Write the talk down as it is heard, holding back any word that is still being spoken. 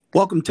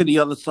Welcome to the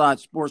Other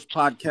Side Sports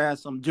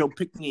Podcast. I'm Joe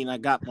Pickney, and I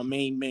got my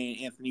main man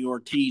Anthony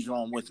Ortiz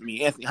on with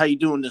me. Anthony, how you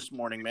doing this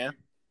morning, man?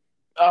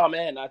 Oh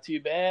man, not too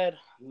bad.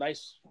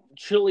 Nice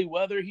chilly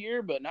weather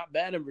here, but not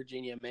bad in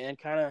Virginia, man.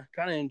 Kind of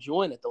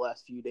enjoying it the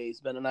last few days.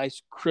 Been a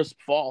nice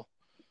crisp fall.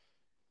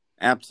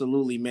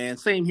 Absolutely, man.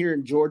 Same here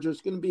in Georgia.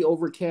 It's going to be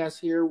overcast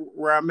here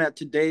where I'm at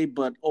today,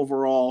 but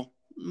overall,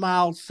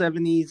 mild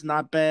 70s,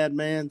 not bad,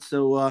 man.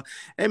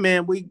 Hey,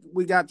 man, we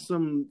got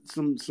some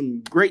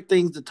great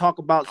things to talk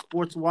about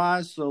sports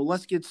wise. So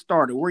let's get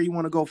started. Where you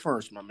want to go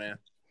first, my man?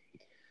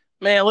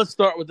 Man, let's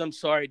start with them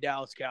sorry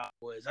Dallas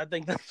Cowboys. I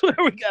think that's where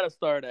we got to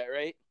start at,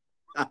 right?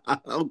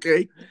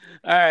 Okay.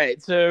 All right.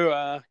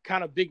 So,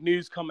 kind of big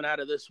news coming out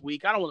of this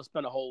week. I don't want to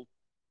spend a whole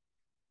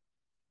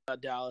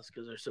Dallas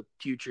because they're so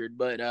putrid.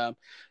 But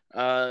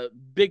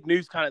big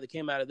news kind of that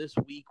came out of this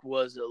week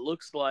was it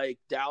looks like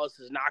Dallas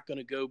is not going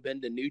to go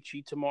Ben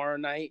DiNucci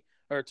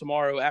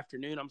tomorrow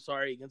afternoon. I'm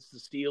sorry, against the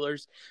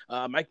Steelers.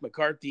 Mike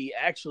McCarthy,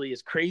 actually,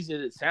 as crazy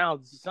as it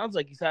sounds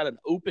like he's had an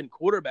open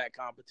quarterback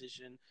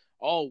competition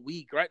all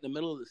week, right in the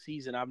middle of the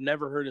season. I've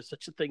never heard of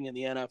such a thing in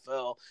the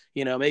NFL.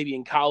 Maybe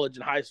in college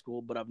and high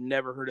school, but I've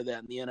never heard of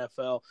that in the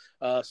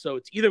NFL. So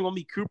it's either going to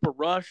be Cooper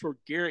Rush or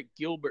Garrett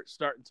Gilbert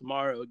starting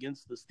tomorrow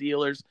against the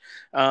Steelers.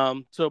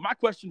 So my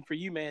question for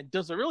you, man,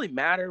 does it really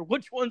matter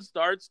which one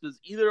starts? Does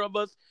either of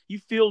us, you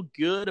feel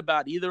good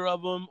about either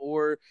of them,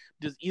 or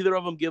does either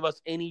of them give us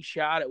any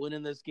shot at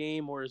winning this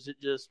game, or is it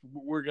just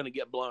we're going to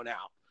get blown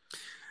out?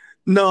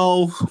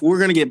 No, we're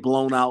gonna get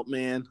blown out,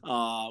 man.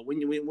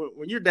 When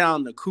you're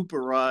down to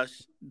Cooper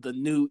Rush, the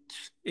Newt,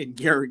 and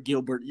Garrett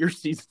Gilbert, your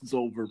season's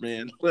over,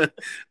 man.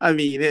 I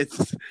mean,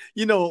 it's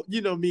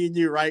me and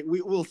you, right?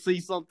 We'll see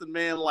something,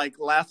 man. Like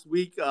last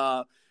week,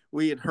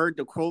 we had heard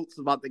the quotes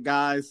about the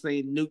guys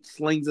saying Newt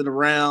slings it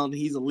around,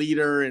 he's a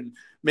leader, and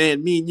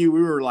man, me and you,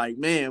 we were like,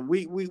 man,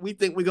 we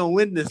think we're gonna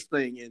win this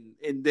thing,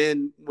 and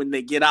then when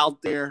they get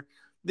out there,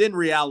 then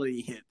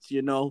reality hits.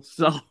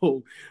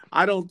 So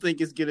I don't think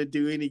it's gonna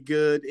do any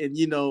good. And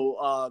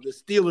the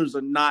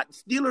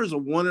Steelers are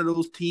one of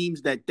those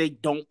teams that they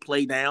don't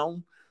play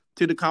down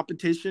to the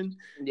competition.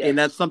 Yes. And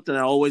that's something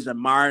I always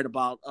admired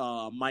about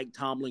Mike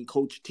Tomlin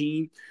coach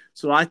team.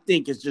 So I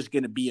think it's just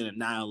gonna be an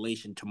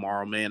annihilation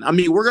tomorrow, man. I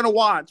mean, we're gonna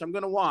watch. I'm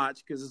gonna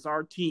watch because it's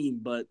our team,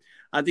 but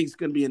I think it's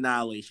gonna be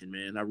annihilation,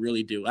 man. I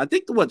really do. I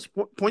think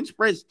the point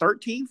spread is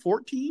 13,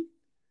 14?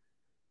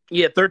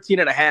 Yeah,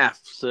 13.5.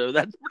 So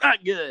that's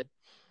not good.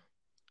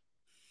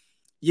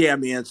 Yeah,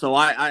 man. So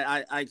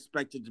I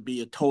expect it to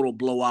be a total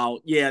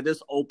blowout. Yeah,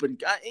 this open.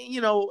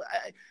 I'm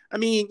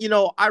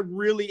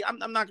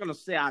not gonna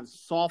say I've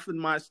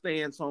softened my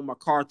stance on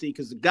McCarthy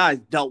because the guy's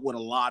dealt with a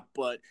lot,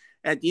 but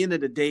at the end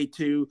of the day,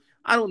 too,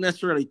 I don't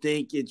necessarily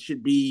think it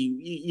should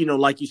be,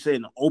 like you said,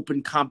 an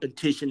open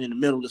competition in the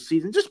middle of the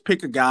season. Just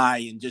pick a guy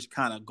and just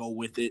kind of go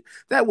with it.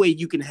 That way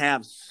you can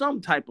have some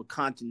type of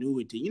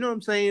continuity. You know what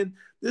I'm saying?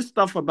 This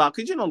stuff about,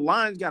 because,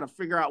 Lions got to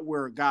figure out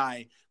where a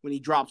guy, when he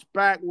drops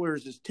back,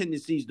 where's his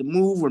tendencies to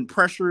move when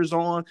pressure is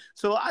on.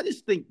 So I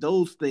just think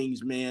those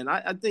things, man,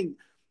 I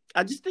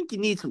just think you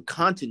need some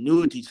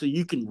continuity so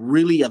you can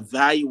really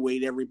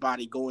evaluate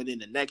everybody going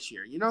into next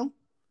year.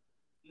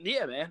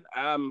 Yeah, man.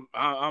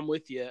 I'm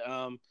with you.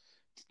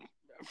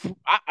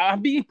 I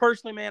being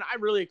personally, man, I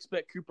really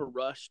expect Cooper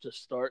Rush to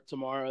start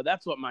tomorrow.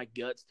 That's what my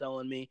gut's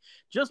telling me.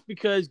 Just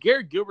because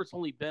Garrett Gilbert's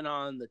only been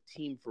on the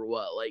team for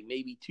like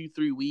maybe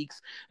 2-3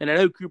 weeks, and I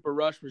know Cooper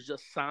Rush was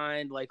just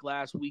signed like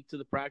last week to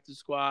the practice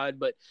squad,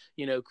 but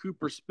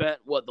Cooper spent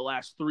the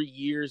last 3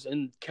 years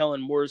in Kellen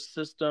Moore's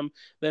system,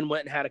 then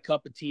went and had a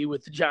cup of tea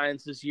with the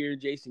Giants this year,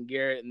 Jason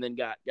Garrett, and then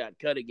got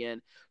cut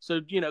again. So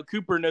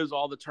Cooper knows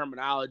all the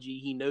terminology.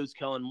 He knows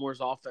Kellen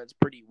Moore's offense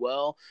pretty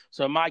well.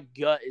 So my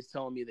gut is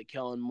telling me that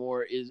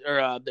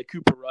the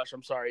Cooper Rush,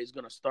 is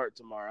going to start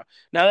tomorrow.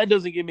 Now that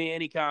doesn't give me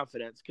any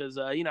confidence because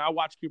I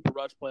watched Cooper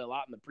Rush play a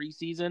lot in the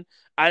preseason.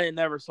 I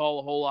never saw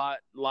a whole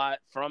lot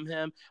from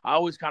him. I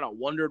always kind of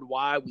wondered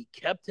why we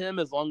kept him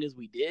as long as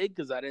we did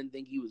because I didn't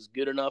think he was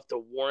good enough to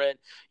warrant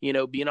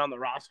being on the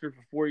roster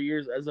for 4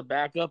 years as a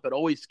backup. It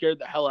always scared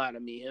the hell out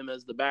of me, him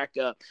as the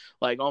backup.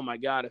 Like, oh my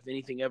God, if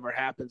anything ever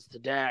happens to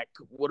Dak,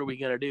 what are we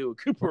going to do?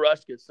 Cooper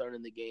Rush gets thrown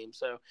in the game.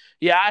 So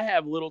yeah, I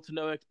have little to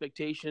no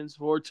expectations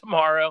for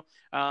tomorrow.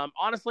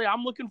 Honestly,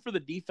 I'm looking for the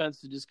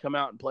defense to just come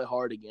out and play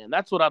hard again.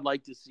 That's what I'd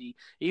like to see.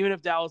 Even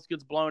if Dallas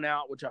gets blown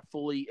out, which I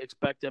fully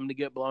expect them to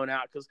get blown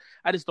out, because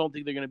I just don't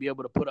think they're going to be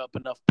able to put up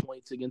enough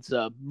points against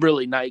a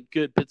really nice,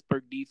 good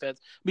Pittsburgh defense.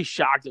 I'd be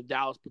shocked if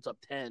Dallas puts up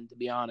 10, to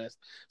be honest.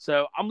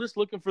 So I'm just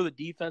looking for the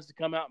defense to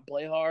come out and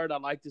play hard.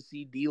 I'd like to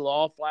see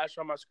D-Law flash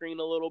on my screen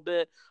a little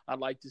bit. I'd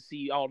like to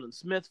see Aldon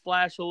Smith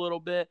flash a little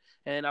bit.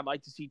 And I'd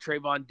like to see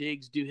Trayvon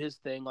Diggs do his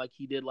thing like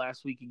he did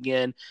last week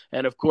again.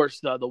 And, of course,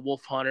 the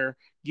Wolf Hunter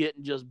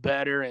getting just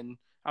better. And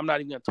I'm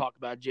not even going to talk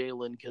about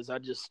Jalen because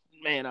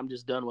man, I'm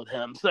just done with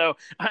him. So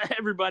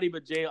everybody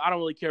but Jalen, I don't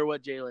really care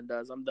what Jalen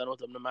does. I'm done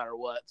with him no matter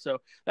what. So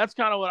that's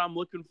kind of what I'm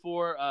looking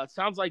for.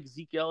 Sounds like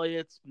Zeke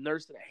Elliott's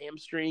nursing a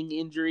hamstring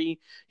injury.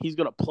 He's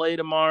going to play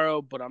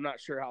tomorrow, but I'm not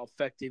sure how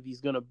effective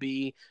he's going to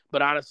be.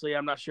 But honestly,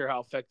 I'm not sure how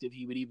effective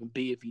he would even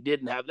be if he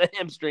didn't have the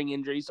hamstring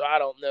injury. So I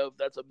don't know if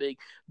that's a big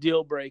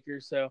deal breaker.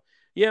 So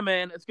yeah,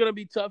 man, it's going to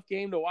be a tough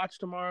game to watch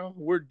tomorrow.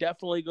 We're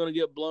definitely going to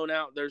get blown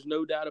out. There's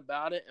no doubt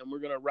about it. And we're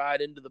going to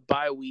ride into the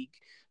bye week,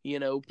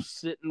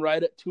 sitting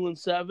right at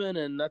 2-7.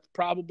 And that's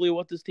probably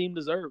what this team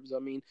deserves. I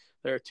mean,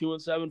 they're a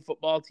 2-7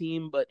 football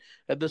team, but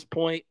at this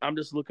point, I'm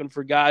just looking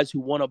for guys who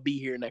want to be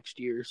here next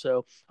year.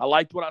 So I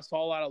liked what I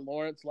saw out of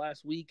Lawrence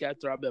last week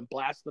after I've been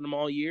blasting him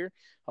all year.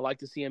 I like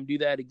to see him do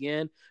that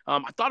again.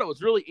 I thought it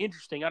was really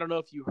interesting. I don't know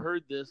if you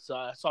heard this.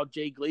 I saw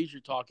Jay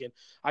Glazer talking.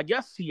 I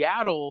guess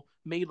Seattle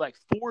made like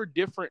 4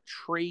 different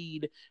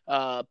trade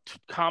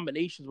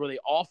combinations where they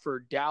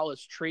offered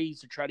Dallas trades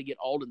to try to get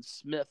Aldon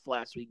Smith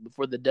last week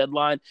before the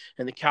deadline,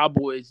 and the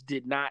Cowboys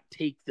did not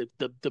take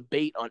the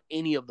bait on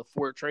any of the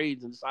 4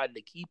 trades and decided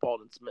to keep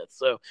Aldon Smith.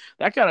 So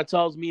that kind of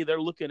tells me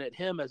they're looking at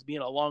him as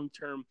being a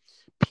long-term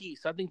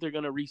piece. I think they're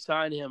going to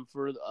re-sign him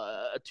for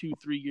a 2-3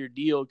 year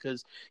deal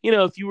because,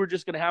 if you were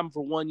just going to have him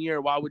for 1 year,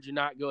 why would you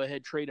not go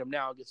ahead, trade him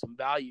now, and get some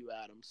value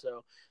at him?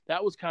 So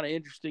that was kind of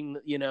interesting,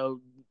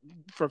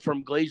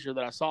 from Glazer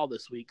that I saw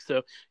this week.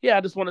 So, yeah,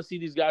 I just want to see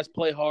these guys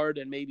play hard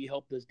and maybe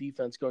help this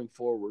defense going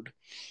forward.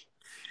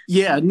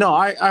 Yeah, no,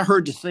 I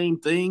heard the same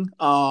thing.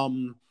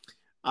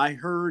 I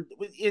heard,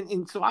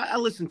 and so I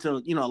listened to,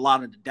 a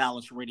lot of the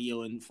Dallas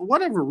radio, and for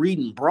whatever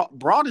reason,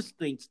 Broadus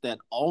thinks that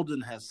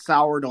Alden has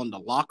soured on the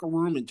locker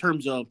room in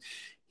terms of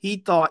he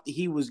thought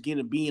he was going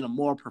to be in a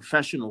more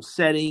professional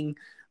setting.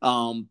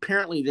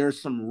 Apparently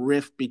there's some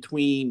rift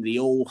between the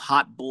old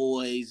hot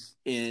boys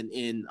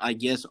and I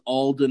guess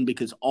Alden,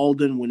 because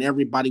Alden, when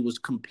everybody was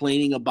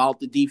complaining about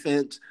the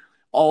defense,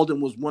 Alden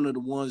was one of the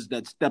ones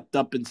that stepped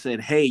up and said,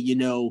 hey,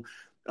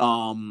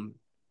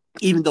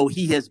 even though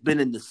he has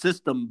been in the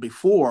system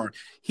before,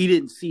 he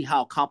didn't see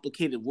how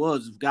complicated it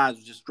was if guys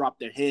would just drop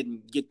their head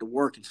and get to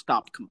work and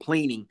stop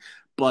complaining.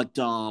 But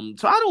so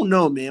I don't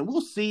know, man. We'll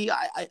see.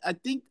 I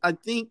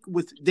think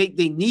with they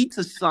need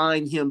to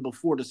sign him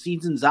before the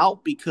season's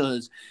out,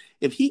 because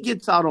if he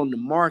gets out on the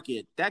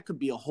market, that could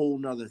be a whole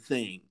nother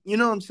thing. You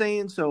know what I'm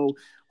saying? So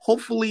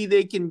hopefully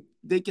they can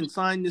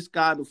sign this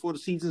guy before the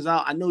season's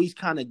out. I know he's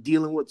kind of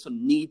dealing with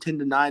some knee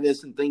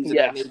tendonitis and things of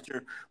that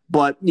nature.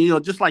 But,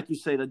 just like you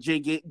say,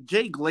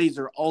 Jay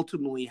Glazer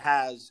ultimately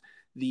has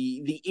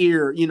the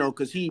ear,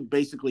 because he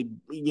basically,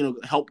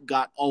 helped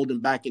got Alden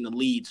back in the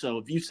lead. So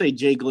if you say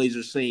Jay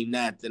Glazer saying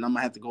that, then I'm going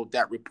to have to go with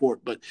that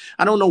report. But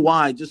I don't know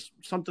why, just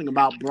something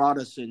about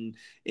Broadus and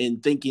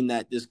thinking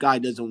that this guy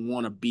doesn't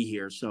want to be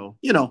here. So,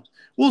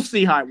 we'll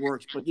see how it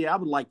works. But, yeah, I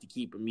would like to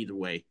keep him either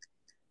way.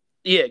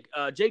 Yeah,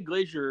 Jay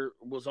Glazer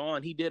was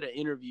on. He did an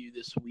interview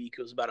this week.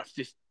 It was about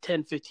a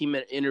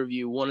 10-15-minute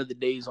interview one of the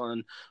days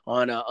on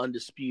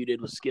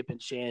Undisputed with Skip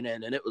and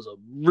Shannon, and it was a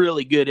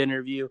really good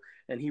interview.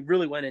 And he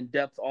really went in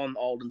depth on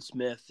Aldon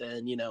Smith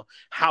and,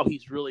 how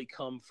he's really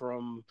come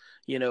from,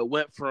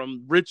 went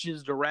from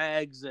riches to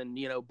rags and,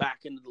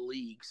 back into the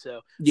league.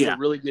 So it's a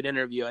really good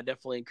interview. I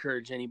definitely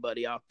encourage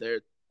anybody out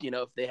there,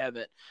 if they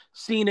haven't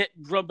seen it,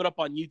 rub it up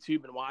on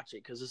YouTube and watch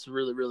it, because it's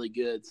really, really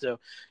good. So,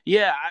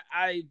 yeah,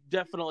 I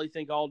definitely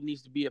think Alden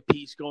needs to be a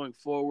piece going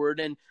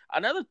forward. And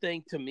another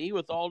thing to me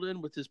with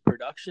Alden, with his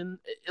production,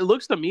 it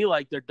looks to me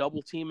like they're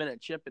double teaming and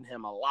chipping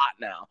him a lot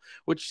now,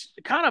 which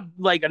kind of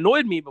like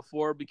annoyed me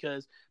before,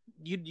 because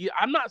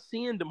I'm not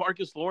seeing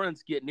DeMarcus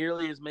Lawrence get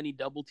nearly as many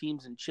double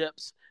teams and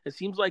chips. It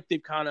seems like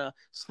they've kind of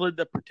slid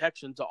the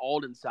protection to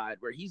Alden's side,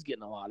 where he's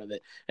getting a lot of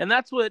it. And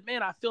that's what,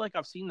 man, I feel like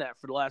I've seen that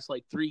for the last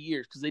 3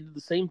 years, because they did the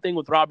same thing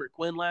with Robert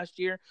Quinn last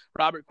year.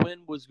 Robert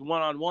Quinn was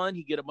one-on-one.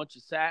 He'd get a bunch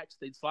of sacks.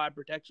 They'd slide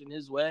protection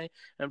his way.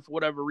 And for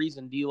whatever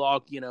reason,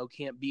 D-Lock,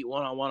 can't beat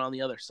one-on-one on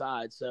the other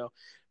side. So,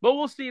 but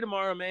we'll see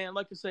tomorrow, man.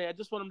 Like I say, I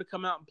just want him to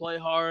come out and play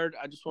hard.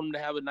 I just want him to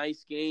have a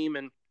nice game.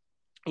 And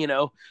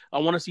I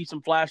want to see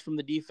some flash from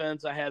the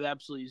defense. I have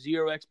absolutely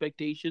zero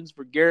expectations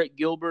for Garrett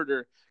Gilbert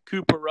or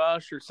Cooper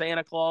Rush or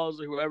Santa Claus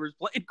or whoever's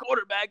playing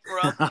quarterback for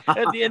us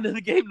at the end of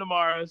the game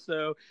tomorrow.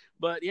 So,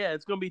 but yeah,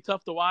 it's going to be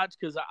tough to watch,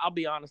 because I'll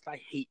be honest, I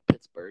hate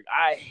Pittsburgh.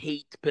 I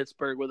hate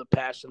Pittsburgh with a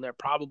passion. They're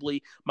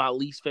probably my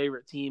least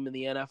favorite team in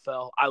the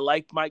NFL. I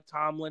like Mike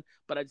Tomlin,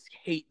 but I just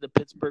hate the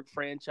Pittsburgh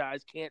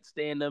franchise. Can't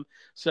stand them.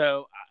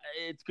 So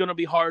it's going to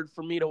be hard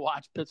for me to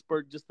watch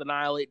Pittsburgh just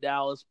annihilate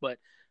Dallas, but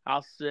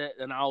I'll sit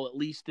and I'll at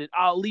least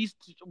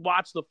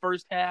watch the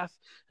first half,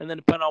 and then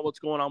depending on what's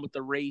going on with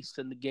the race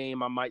and the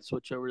game, I might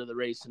switch over to the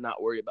race and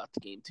not worry about the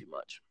game too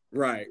much.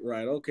 Right.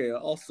 Okay.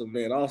 Awesome,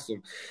 man.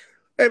 Awesome.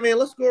 Hey, man,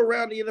 let's go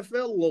around the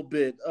NFL a little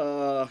bit.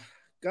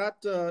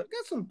 Got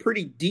some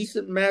pretty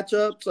decent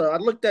matchups. I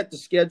looked at the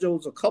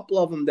schedules, a couple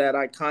of them that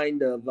I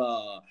kind of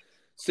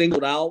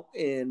singled out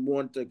and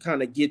want to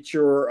kind of get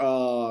your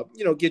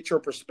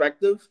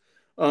perspective.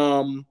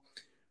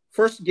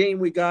 First game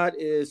we got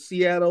is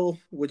Seattle,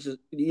 which is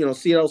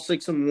Seattle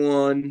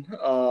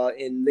 6-1,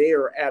 and they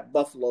are at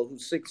Buffalo,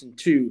 who's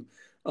 6-2.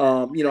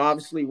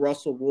 Obviously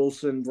Russell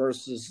Wilson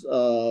versus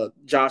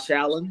Josh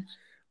Allen.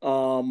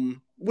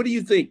 What do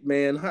you think,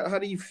 man? How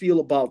do you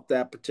feel about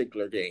that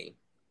particular game?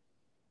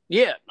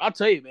 Yeah, I'll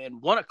tell you,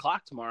 man. 1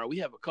 o'clock tomorrow. We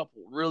have a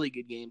couple really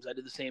good games. I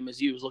did the same as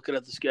you. Was looking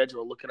at the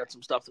schedule, looking at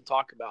some stuff to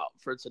talk about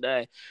for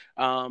today.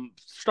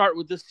 Start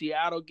with the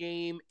Seattle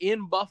game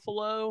in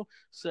Buffalo.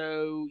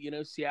 So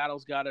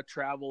Seattle's got to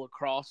travel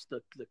across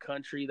the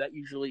country. That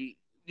usually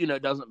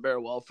doesn't bear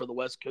well for the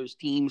West Coast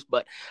teams,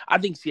 but I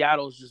think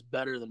Seattle is just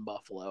better than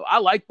Buffalo. I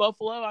like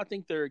Buffalo. I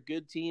think they're a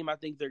good team. I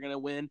think they're going to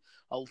win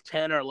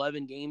 10 or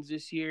 11 games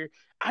this year.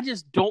 I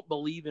just don't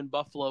believe in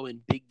Buffalo in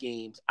big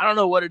games. I don't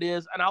know what it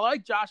is. And I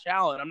like Josh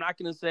Allen. I'm not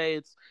going to say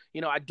it's,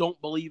 I don't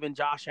believe in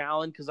Josh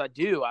Allen because I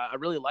do. I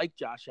really like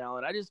Josh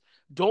Allen. I just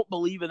don't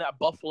believe in that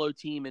Buffalo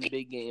team in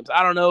big games.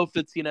 I don't know if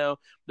it's,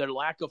 their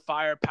lack of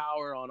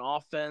firepower on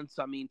offense.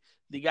 I mean,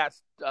 they got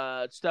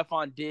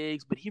Stephon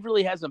Diggs, but he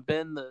really hasn't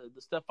been the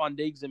Stephon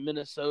Diggs in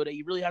Minnesota.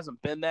 He really hasn't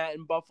been that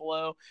in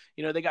Buffalo.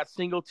 They got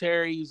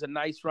Singletary, who's a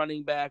nice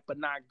running back, but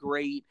not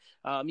great.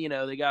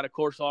 They got, of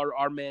course,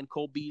 our man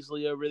Cole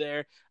Beasley over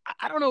there.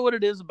 I don't know what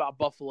it is about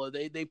Buffalo.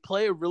 They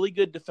play a really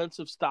good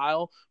defensive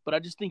style, but I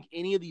just think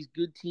any of these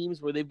good teams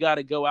where they've got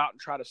to go out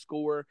and try to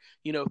score,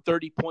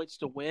 30 points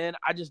to win,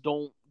 I just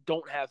don't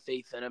have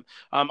faith in them.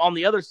 On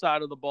the other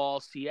side of the ball,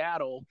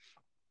 Seattle,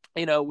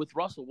 with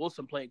Russell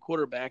Wilson playing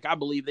quarterback, I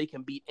believe they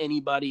can beat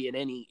anybody in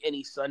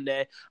any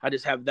Sunday. I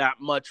just have that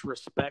much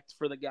respect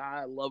for the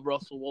guy. I love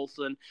Russell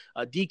Wilson.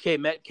 DK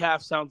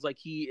Metcalf sounds like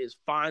he is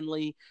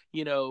finally,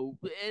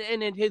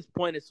 and at his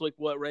point, it's like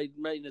right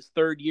in his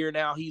third year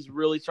now, he's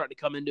really starting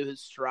to come into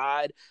his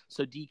stride.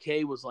 So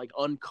DK was like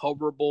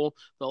uncoverable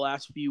the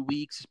last few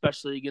weeks,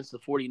 especially against the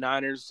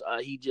 49ers.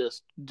 He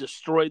just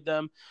destroyed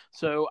them.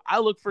 So I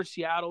look for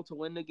Seattle to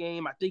win the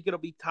game. I think it'll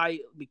be tight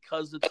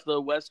because it's the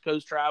West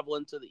Coast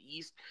traveling to the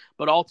East,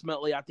 but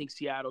ultimately I think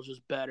Seattle's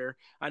just better.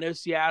 I know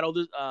Seattle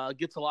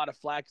gets a lot of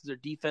flack because their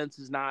defense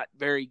is not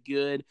very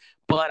good,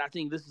 but I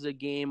think this is a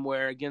game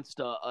where against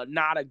a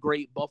not a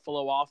great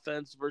Buffalo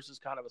offense versus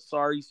kind of a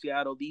sorry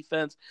Seattle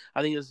defense,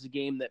 I think this is a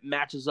game that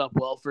matches up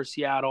well for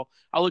Seattle.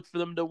 I look for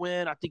them to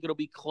win. I think it'll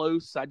be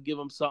close. I'd give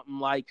them something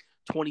like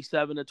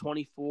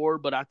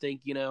 27-24, but I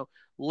think,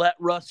 let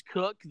Russ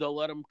cook. They'll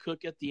let him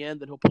cook at the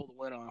end, and he'll pull the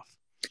win off.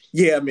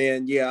 Yeah,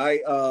 man. Yeah,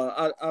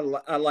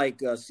 I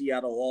like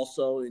Seattle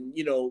also, and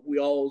we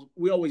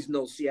always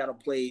know Seattle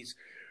plays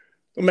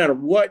no matter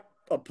what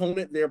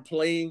opponent they're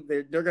playing,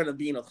 they're going to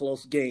be in a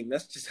close game.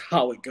 That's just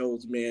how it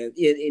goes, man.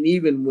 And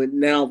even when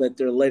now that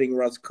they're letting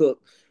Russ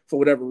cook for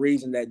whatever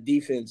reason, that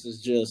defense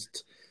is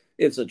just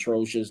it's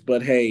atrocious.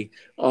 But hey,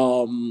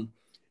 in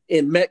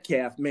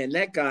Metcalf, man,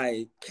 that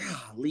guy,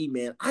 golly,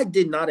 man, I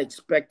did not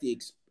expect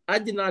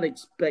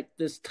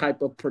this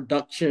type of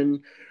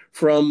production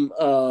from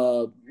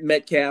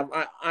Metcalf.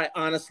 I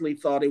honestly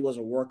thought he was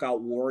a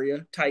workout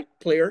warrior type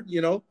player,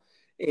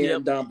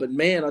 Yep. But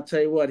man, I'll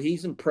tell you what,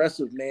 he's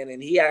impressive, man,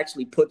 and he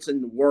actually puts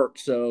in the work.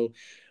 So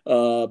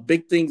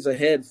big things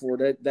ahead for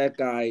that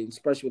guy,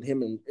 especially with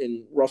him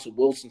and Russell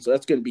Wilson. So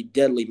that's going to be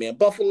deadly, man.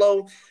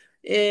 Buffalo,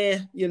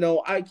 I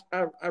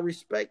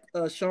respect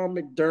Sean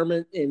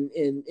McDermott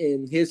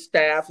and his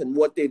staff and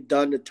what they've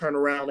done to turn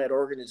around that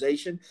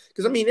organization.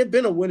 Because, I mean, it's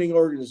been a winning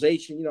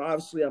organization.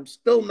 Obviously I'm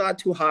still not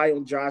too high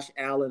on Josh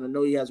Allen. I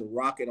know he has a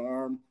rocket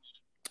arm.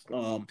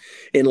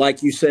 And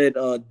like you said,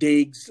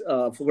 Diggs,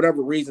 for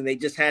whatever reason, they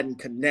just hadn't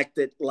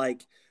connected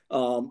like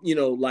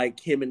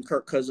him and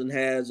Kirk Cousins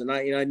has. And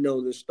I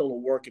know there's still a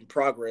work in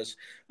progress.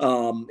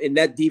 And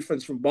that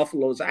defense from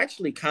Buffalo is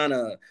actually kind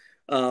of,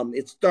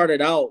 it started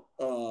out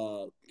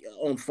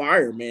on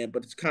fire, man,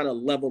 but it's kind of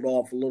leveled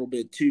off a little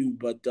bit too.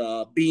 But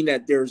being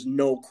that there's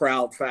no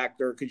crowd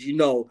factor, because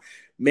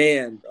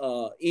man,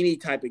 any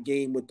type of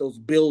game with those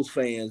Bills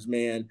fans,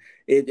 man,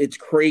 it's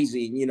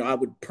crazy. I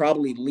would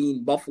probably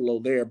lean Buffalo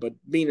there, but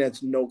being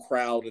that's no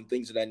crowd and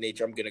things of that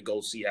nature, I'm gonna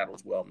go Seattle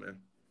as well, man.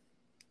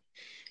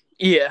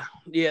 Yeah,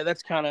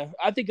 that's kind of.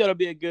 I think that'll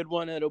be a good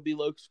one. It'll be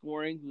low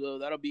scoring, so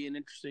that'll be an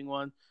interesting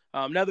one.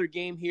 Another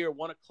game here,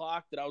 1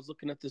 o'clock, that I was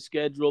looking at the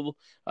schedule.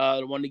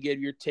 I wanted to get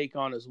your take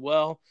on as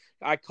well.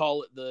 I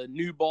call it the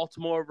new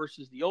Baltimore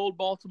versus the old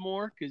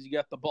Baltimore because you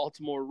got the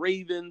Baltimore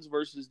Ravens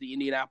versus the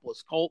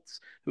Indianapolis Colts,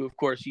 who of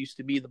course used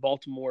to be the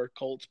Baltimore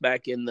Colts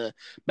back in the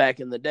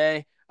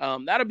day.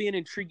 That'll be an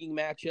intriguing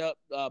matchup.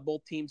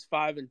 Both teams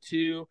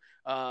 5-2.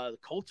 The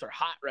Colts are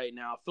hot right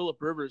now.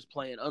 Phillip Rivers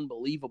playing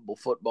unbelievable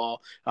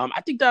football.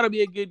 I think that'll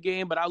be a good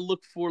game, but I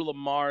look for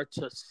Lamar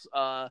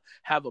to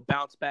have a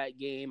bounce back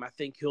game. I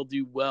think he'll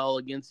do well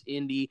against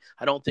Indy.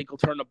 I don't think he'll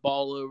turn the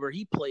ball over.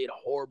 He played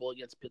horrible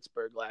against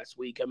Pittsburgh last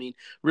week. I mean,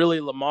 really,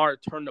 Lamar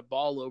turned the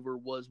ball over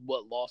was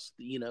what lost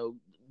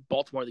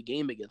Baltimore the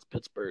game against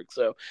Pittsburgh.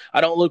 So I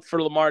don't look for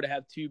Lamar to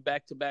have two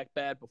back-to-back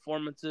bad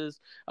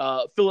performances.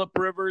 Phillip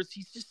Rivers,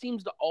 he just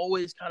seems to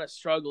always kind of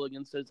struggle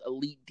against those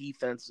elite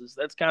defenses.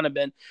 That's kind of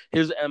been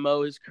his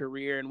MO, his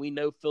career, and we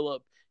know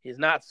Phillip, He's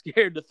not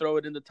scared to throw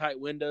it into tight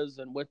windows,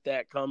 and with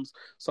that comes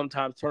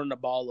sometimes turning the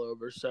ball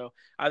over. So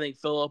I think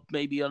Phillip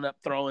maybe end up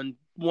throwing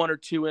 1 or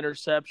 2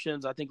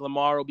 interceptions. I think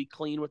Lamar will be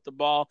clean with the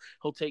ball.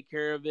 He'll take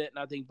care of it,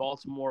 and I think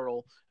Baltimore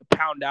will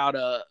pound out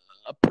a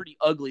pretty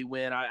ugly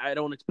win. I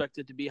don't expect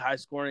it to be high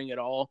scoring at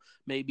all.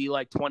 Maybe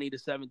like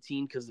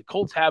 20-17 because the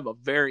Colts have a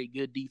very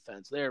good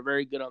defense. They are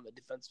very good on the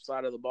defensive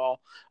side of the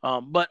ball.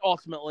 But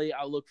ultimately,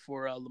 I look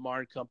for Lamar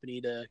and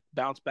company to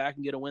bounce back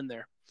and get a win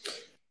there.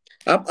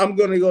 I'm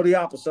going to go the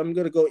opposite. I'm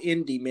going to go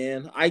Indy,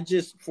 man. I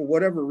just, for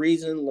whatever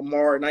reason,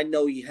 Lamar, and I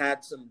know he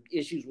had some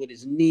issues with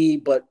his knee,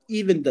 but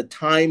even the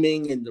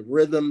timing and the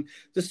rhythm,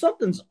 there's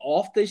something's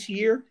off this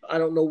year. I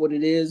don't know what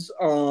it is.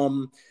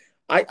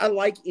 I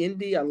like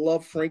Indy. I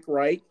love Frank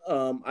Wright.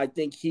 I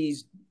think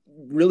he's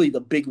really the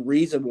big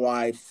reason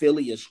why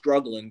Philly is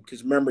struggling.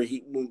 Because remember,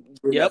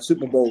 during that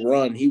Super Bowl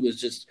run, he was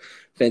just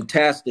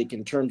fantastic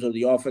in terms of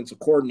the offensive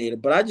coordinator.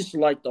 But I just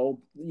like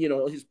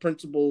his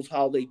principles,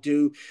 how they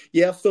do.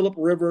 Yeah, Phillip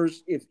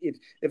Rivers.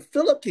 If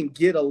Phillip can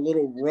get a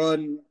little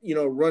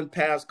run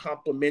pass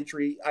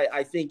complimentary,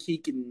 I think he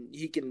can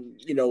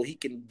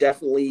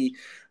definitely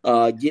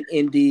get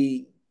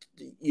Indy,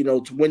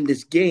 to win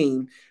this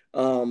game.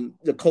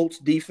 The Colts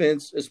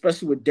defense,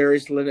 especially with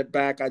Darius Leonard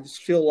back, I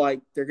just feel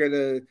like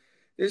they're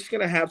just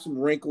gonna have some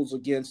wrinkles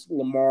against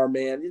Lamar,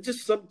 man. It's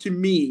just to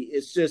me,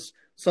 it's just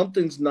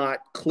something's not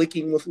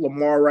clicking with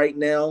Lamar right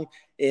now,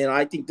 and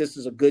I think this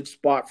is a good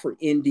spot for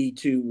Indy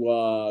to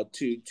I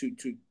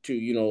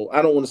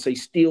don't want to say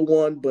steal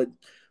one, but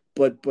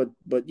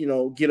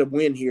get a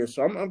win here.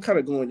 So I'm kind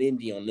of going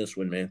Indy on this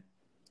one, man.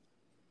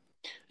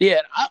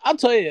 Yeah, I'll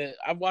tell you,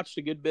 I've watched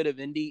a good bit of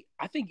Indy.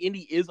 I think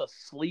Indy is a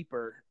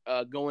sleeper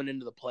going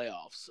into the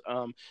playoffs.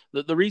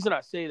 The reason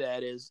I say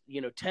that is,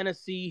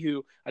 Tennessee,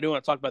 who I do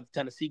want to talk about the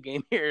Tennessee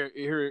game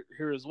here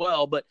as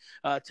well, but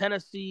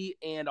Tennessee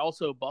and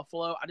also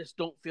Buffalo, I just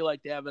don't feel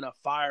like they have enough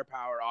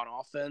firepower on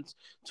offense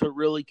to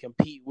really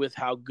compete with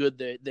how good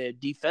they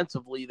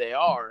defensively they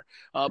are.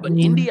 But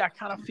Indy, I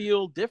kind of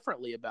feel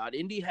differently about.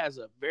 Indy has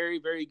a very,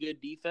 very good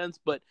defense,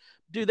 but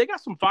dude, they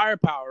got some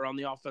firepower on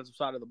the offensive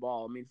side of the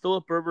ball. I mean,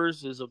 Phillip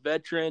Rivers is a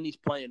veteran. He's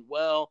playing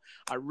well.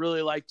 I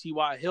really like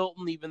T.Y.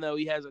 Hilton, even though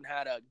he hasn't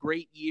had a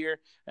great year.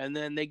 And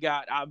then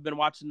I've been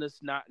watching this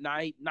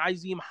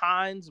Nazeem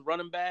Hines,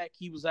 running back.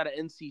 He was out of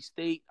NC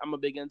State. I'm a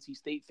big NC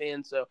State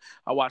fan, so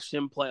I watched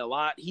him play a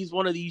lot. He's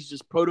one of these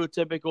just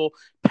prototypical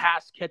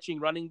pass-catching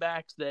running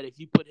backs that if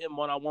you put him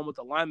one-on-one with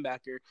a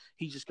linebacker,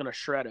 he's just going to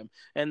shred him.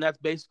 And that's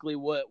basically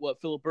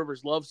what Phillip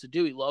Rivers loves to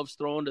do. He loves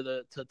throwing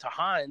to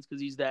Hines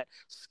because he's that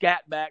scat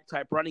back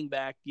type running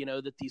back,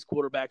 that these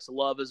quarterbacks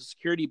love as a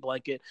security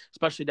blanket,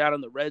 especially down in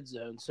the red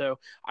zone. So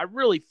I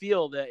really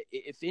feel that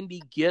if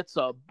Indy gets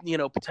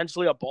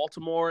potentially a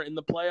Baltimore in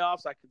the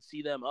playoffs, I could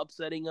see them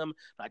upsetting them.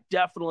 I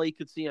definitely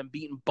could see them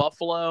beating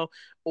Buffalo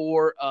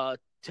or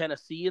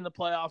Tennessee in the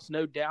playoffs,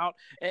 no doubt.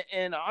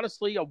 And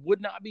honestly, I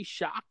would not be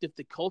shocked if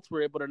the Colts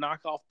were able to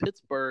knock off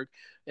Pittsburgh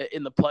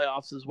in the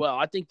playoffs as well.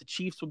 I think the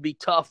Chiefs would be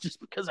tough just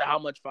because of how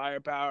much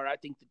firepower. I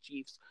think the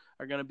Chiefs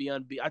are going to be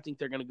I think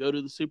they're going to go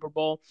to the Super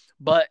Bowl,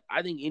 but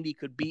I think Indy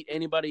could beat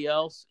anybody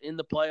else in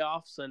the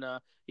playoffs. And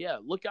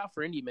look out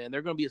for Indy, man.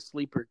 They're going to be a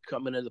sleeper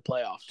coming into the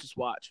playoffs. Just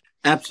watch.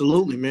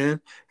 Absolutely,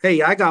 man.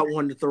 Hey, I got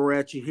one to throw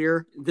at you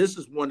here. This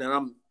is one that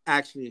I'm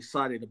actually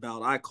excited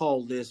about. I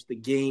call this the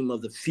game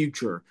of the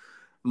future.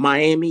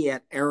 Miami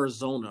at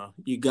Arizona.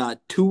 You got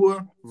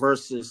Tua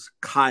versus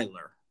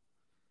Kyler.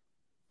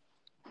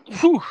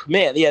 Whew,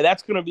 man, yeah,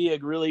 that's going to be a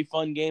really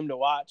fun game to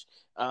watch.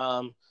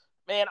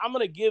 Man, I'm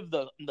going to give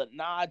the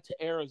nod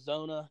to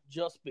Arizona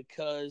just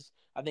because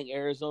I think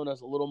Arizona is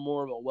a little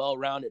more of a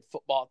well-rounded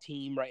football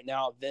team right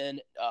now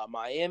than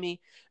Miami.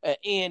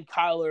 And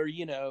Kyler,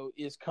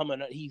 is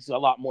coming. He's a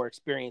lot more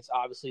experienced,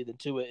 obviously, than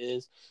Tua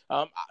is.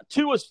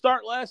 Tua's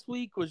start last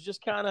week was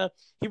just kind of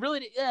he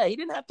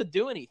didn't have to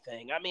do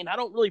anything. I mean, I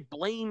don't really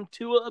blame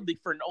Tua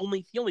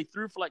he only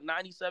threw for like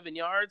 97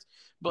 yards,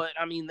 but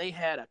I mean, they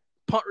had a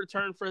punt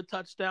return for a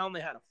touchdown.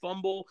 They had a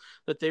fumble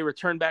that they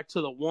returned back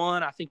to the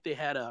one. I think they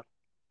had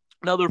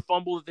another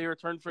fumble that they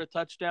returned for a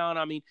touchdown.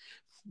 I mean,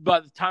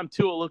 by the time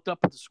Tua looked up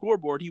at the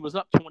scoreboard, he was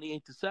up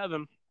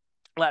 28-7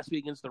 last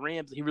week against the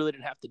Rams, and he really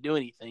didn't have to do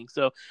anything.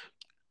 So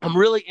I'm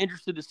really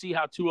interested to see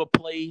how Tua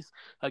plays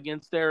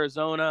against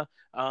Arizona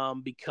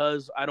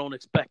because I don't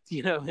expect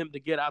him to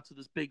get out to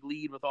this big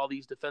lead with all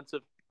these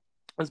defensive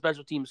and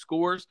special team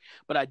scores,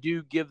 but I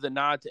do give the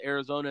nod to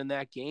Arizona in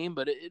that game,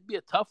 but it'd be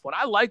a tough one.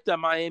 I like the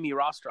Miami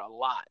roster a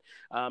lot.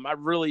 I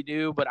really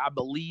do, but I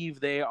believe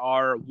they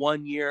are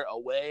 1 year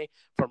away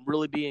from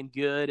really being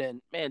good.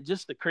 And man,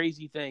 just the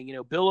crazy thing,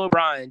 Bill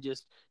O'Brien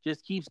just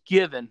keeps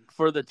giving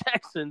for the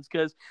Texans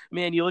because,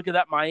 man, you look at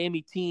that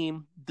Miami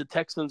team, the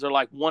Texans are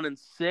like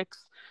 1-6.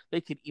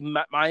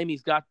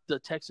 Miami's got the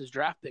Texas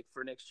draft pick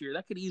for next year.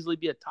 That could easily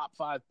be a top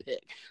 5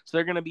 pick. So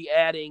they're going to be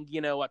adding,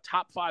 a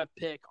top 5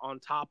 pick on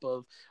top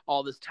of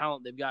all this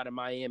talent they've got in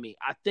Miami.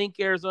 I think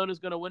Arizona's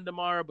going to win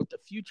tomorrow, but the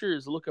future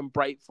is looking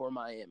bright for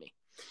Miami.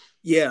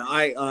 Yeah,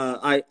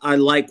 I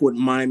like what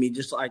Miami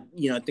just I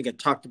think I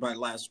talked about it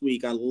last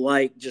week. I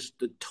like just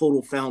the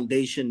total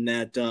foundation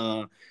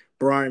that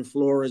Brian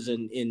Flores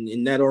and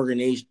that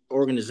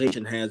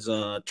organization has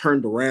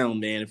turned around,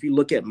 man. If you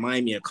look at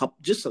Miami a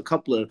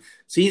couple of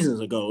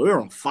seasons ago, they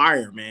were on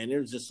fire, man. It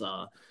was just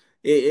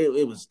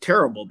it was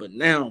terrible. But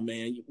now,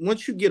 man,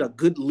 once you get a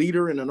good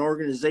leader in an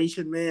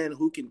organization, man,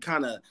 who can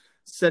kind of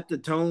set the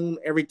tone,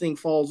 everything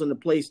falls into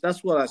place.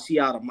 That's what I see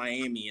out of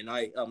Miami, and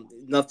I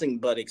nothing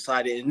but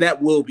excited. And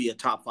that will be a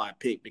top 5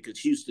 pick because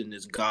Houston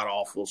is god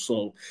awful.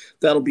 So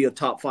that'll be a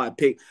top 5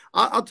 pick.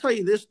 I'll tell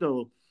you this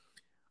though,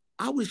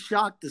 I was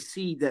shocked to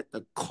see that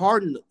the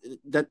Cardinals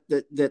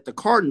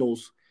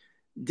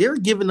they're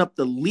giving up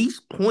the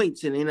least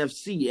points in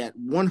NFC at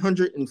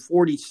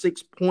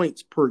 146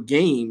 points per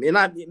game. And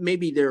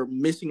maybe they're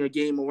missing a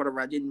game or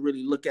whatever. I didn't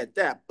really look at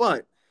that,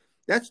 but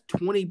that's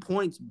 20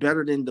 points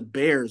better than the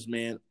Bears,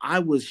 man. I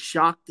was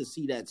shocked to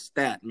see that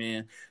stat,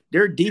 man.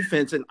 Their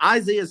defense and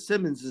Isaiah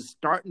Simmons is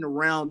starting to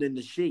round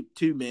into shape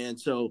too, man.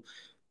 So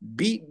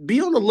be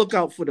on the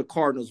lookout for the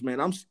Cardinals, man.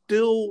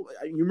 You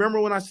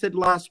remember when I said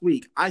last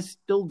week, I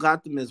still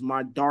got them as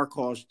my dark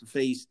horse to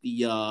face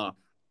the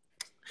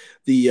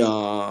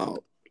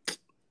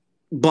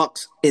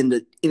Bucks in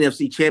the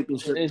NFC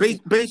Championship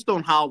based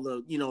on how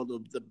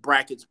the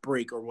brackets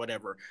break or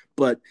whatever.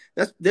 But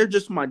they're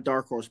just my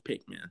dark horse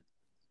pick, man.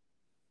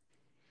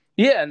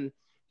 Yeah, and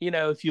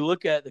if you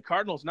look at the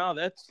Cardinals now,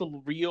 that's the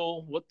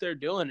real what they're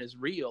doing is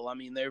real. I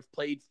mean, they've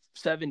played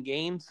 7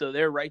 games, so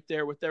they're right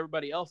there with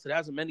everybody else. It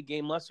hasn't been a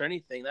game less or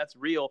anything. That's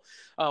real.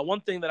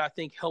 One thing that I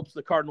think helps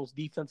the Cardinals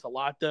defense a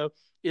lot, though,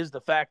 is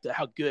the fact that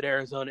how good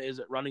Arizona is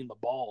at running the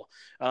ball.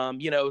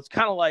 It's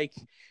kind of like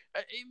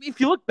if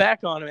you look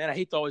back on it, man, I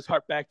hate to always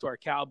harp back to our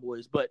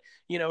Cowboys, but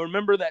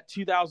remember that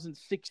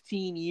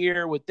 2016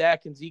 year with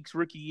Dak and Zeke's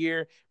rookie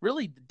year?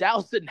 Really,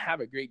 Dallas didn't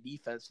have a great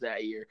defense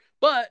that year,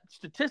 but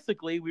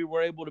statistically, we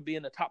were able to be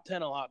in the top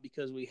 10 a lot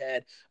because we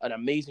had an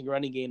amazing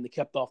running game that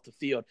kept off the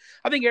field.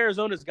 I think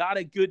Arizona's got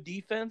a good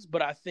defense,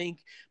 but I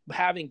think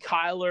having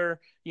Kyler,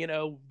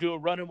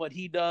 running what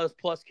he does,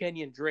 plus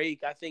Kenyon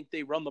Drake, I think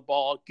they run the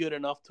ball good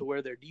enough to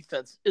where their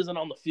defense isn't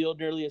on the field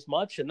nearly as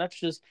much, and that's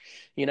just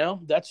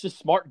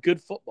smart,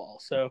 good football.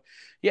 So,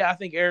 yeah, I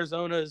think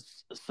Arizona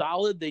is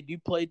solid. They do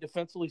play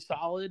defensively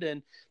solid,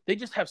 and they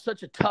just have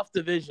such a tough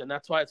division.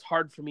 That's why it's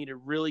hard for me to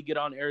really get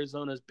on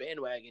Arizona's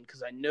bandwagon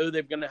because I know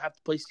they're going to have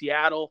to play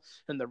Seattle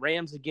and the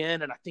Rams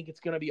again, and I think it's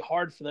going to be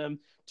hard for them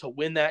to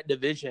win that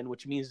division,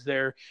 which means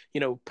they're,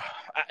 in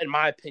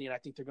my opinion, I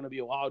think they're going to be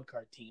a wild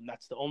card team.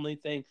 That's the only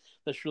thing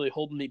that's really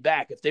holding me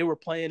back. If they were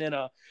playing in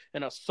a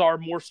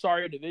more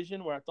sorry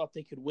division where I thought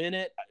they could win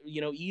it,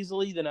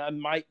 easily, then I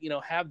might,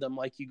 have them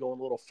like you going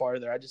a little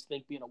farther. I just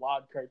think being a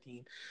wild card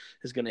team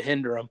is going to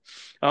hinder them.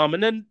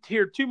 And then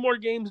here, 2 more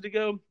games to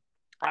go.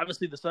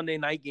 Obviously, the Sunday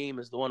night game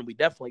is the one we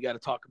definitely got to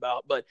talk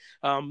about. But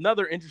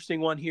another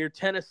interesting one here,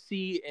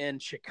 Tennessee and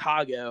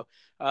Chicago.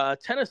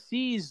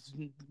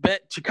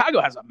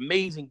 Chicago has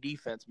amazing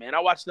defense, man. I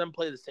watched them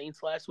play the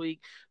Saints last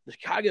week.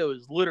 Chicago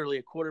is literally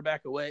a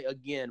quarterback away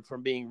again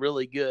from being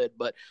really good,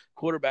 but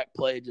quarterback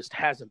play just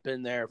hasn't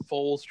been there.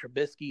 Foles,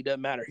 Trubisky,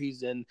 doesn't matter.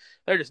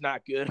 They're just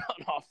not good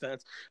on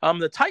offense.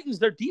 The Titans,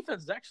 their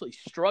defense has actually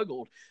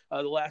struggled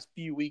the last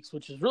few weeks,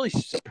 which is really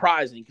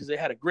surprising because they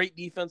had a great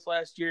defense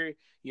last year.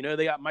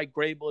 They got Mike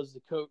Grable as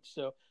the coach,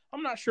 so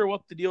I'm not sure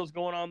what the deal is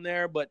going on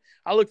there, but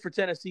I look for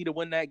Tennessee to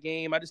win that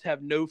game. I just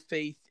have no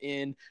faith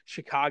in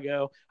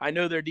Chicago. I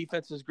know their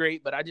defense is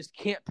great, but I just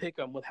can't pick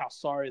them with how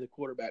sorry the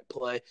quarterback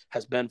play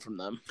has been from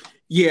them.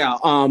 Yeah,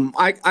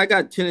 I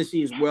got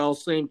Tennessee as well.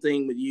 Same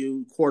thing with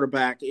you.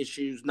 Quarterback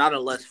issues, not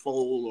unless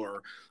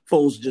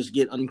Foles just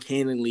get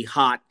uncannily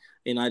hot,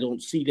 and I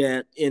don't see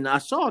that. And I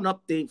saw an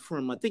update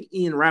from I think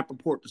Ian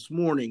Rappaport this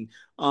morning.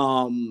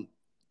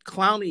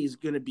 Clowney is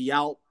going to be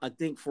out, I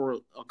think, for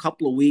a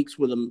couple of weeks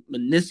with a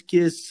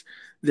meniscus.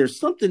 There's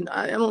something,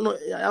 I don't know.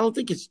 I don't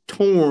think it's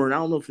torn. I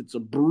don't know if it's a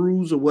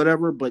bruise or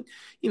whatever, but,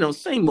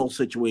 same old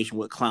situation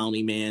with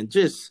Clowney, man.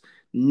 Just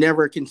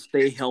never can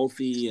stay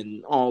healthy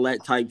and all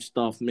that type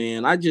stuff,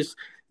 man. It's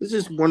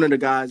just one of the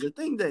guys. The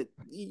thing that,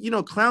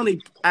 Clowney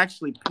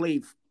actually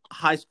played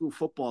high school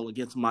football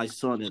against my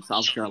son in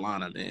South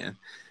Carolina, man.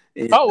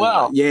 And, oh,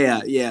 wow.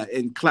 Yeah.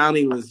 And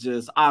Clowney was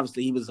just,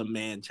 obviously, he was a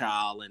man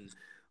child and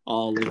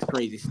all this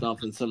crazy stuff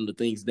and some of the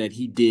things that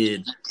he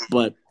did.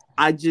 But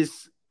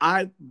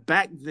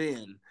back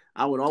then,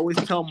 I would always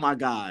tell my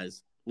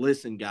guys,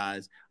 listen,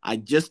 guys, I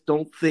just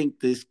don't think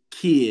this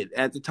kid,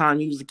 at the time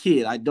he was a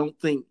kid, I don't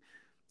think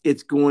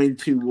it's going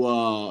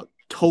to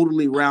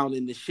totally round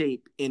into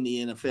shape in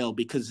the NFL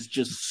because it's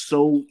just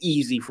so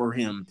easy for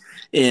him.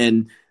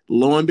 And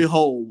lo and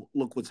behold,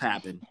 look what's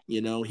happened.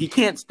 He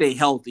can't stay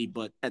healthy,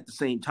 but at the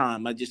same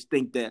time, I just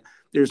think that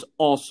there's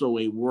also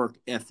a work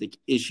ethic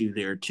issue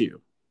there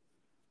too.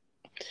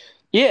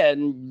 Yeah,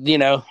 and,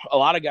 a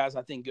lot of guys,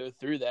 I think, go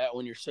through that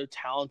when you're so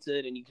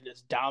talented and you can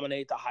just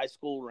dominate the high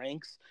school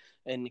ranks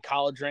and the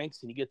college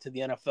ranks and you get to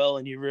the NFL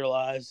and you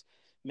realize,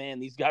 man,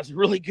 these guys are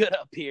really good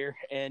up here,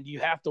 and you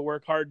have to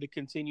work hard to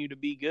continue to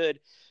be good,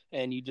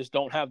 and you just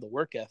don't have the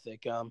work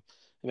ethic. I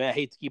mean, I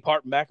hate to keep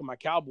harping back on my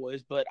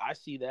Cowboys, but I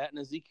see that in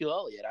Ezekiel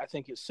Elliott. I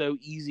think it's so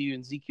easy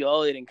in Ezekiel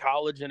Elliott in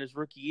college in his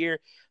rookie year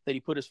that he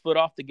put his foot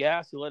off the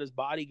gas, he let his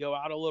body go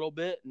out a little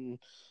bit, and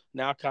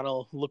now kind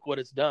of look what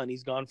it's done.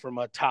 He's gone from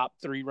a top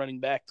 3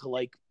 running back to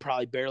like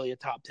probably barely a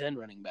top 10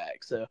 running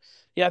back. So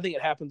yeah, I think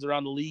it happens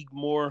around the league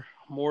more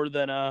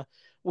than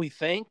we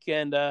think.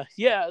 And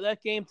yeah,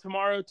 that game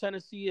tomorrow,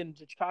 Tennessee and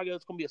Chicago,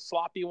 it's going to be a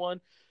sloppy one.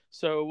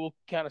 So we'll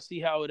kind of see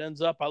how it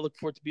ends up. I look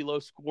for it to be low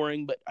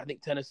scoring, but I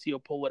think Tennessee will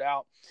pull it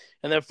out.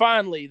 And then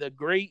finally,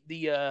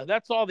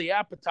 that's all the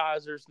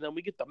appetizers. And then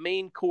we get the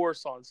main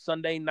course on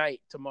Sunday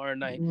night, tomorrow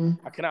night.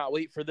 I cannot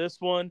wait for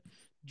this one.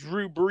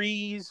 Drew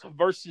Brees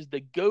versus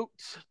the GOAT,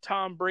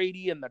 Tom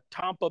Brady, and the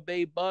Tampa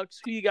Bay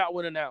Bucks. Who you got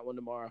winning that one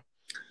tomorrow?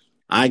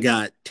 I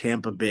got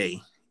Tampa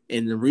Bay.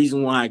 And the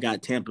reason why I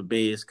got Tampa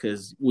Bay is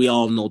because we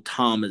all know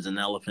Tom is an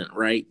elephant,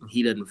 right?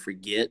 He doesn't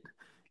forget.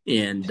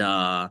 And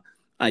I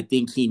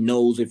think he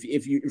knows if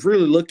you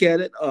really look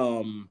at it,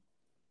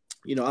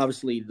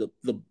 obviously the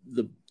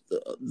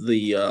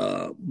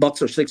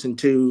Bucks are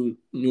 6-2,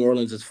 New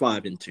Orleans is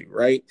 5-2,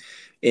 right?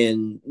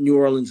 And New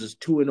Orleans is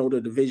 2-0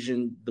 the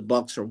division. The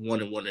Bucks are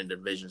 1-1 in the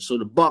division. So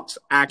the Bucks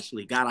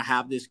actually got to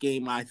have this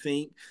game, I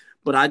think.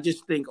 But I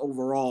just think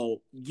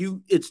overall,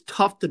 it's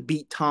tough to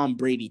beat Tom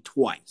Brady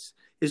twice.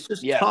 It's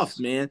just tough,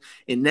 man.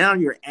 And now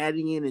you're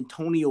adding in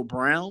Antonio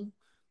Brown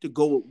to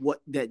go with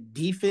what that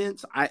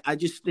defense. I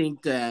just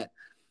think that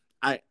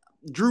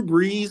Drew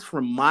Brees,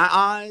 from my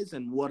eyes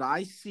and what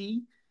I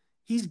see,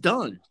 he's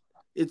done.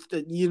 It's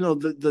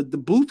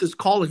the booth is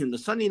calling him. The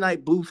Sunday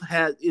night booth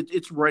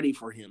it's ready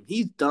for him.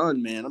 He's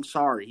done, man. I'm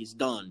sorry, he's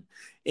done.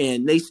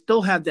 And they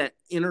still have that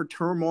inner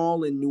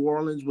turmoil in New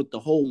Orleans with the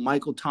whole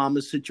Michael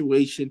Thomas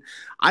situation.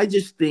 I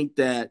just think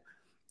that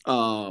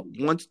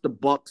once the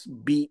Bucks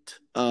beat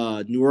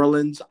New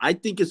Orleans, I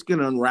think it's going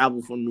to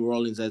unravel for New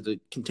Orleans as it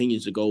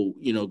continues to go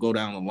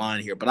down the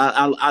line here. But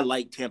I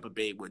like Tampa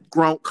Bay with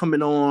Gronk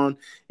coming on,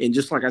 and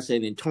just like I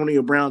said,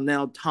 Antonio Brown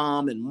now,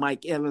 Tom and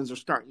Mike Evans are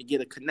starting to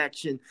get a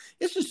connection.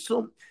 It's just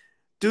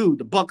dude,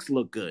 the Bucks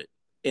look good.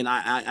 And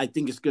I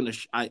think it's going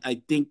to I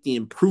think the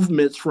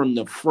improvements from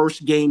the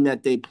first game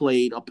that they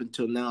played up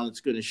until now, it's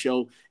going to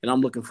show. And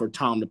I'm looking for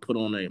Tom to put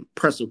on an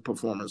impressive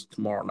performance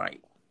tomorrow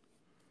night.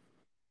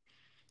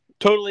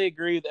 Totally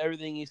agree with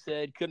everything you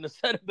said. Couldn't have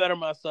said it better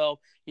myself.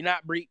 You're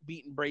not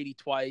beating Brady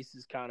twice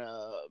is kind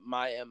of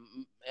my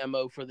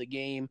MO for the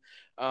game.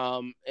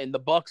 And the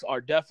Bucks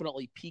are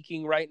definitely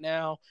peaking right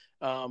now.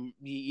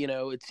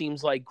 It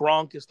seems like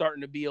Gronk is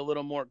starting to be a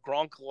little more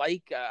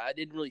Gronk-like. I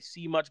didn't really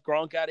see much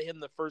Gronk out of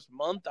him the first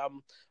month. I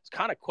was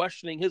kind of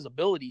questioning his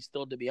ability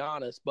still, to be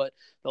honest. But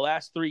the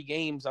last 3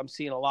 games, I'm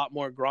seeing a lot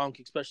more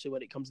Gronk, especially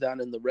when it comes down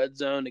in the red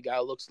zone. The guy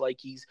looks like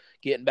he's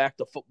getting back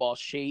to football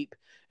shape.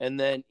 And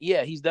then,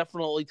 yeah,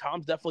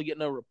 Tom's definitely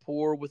getting a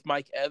rapport with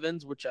Mike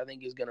Evans, which I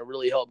think is going to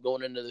really help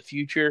going into the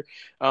future.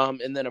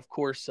 And then, of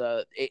course,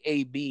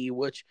 AB,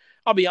 which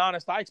I'll be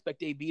honest, I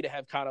expect AB to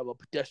have kind of a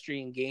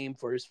pedestrian game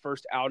for his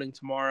first outing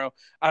tomorrow.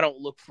 I don't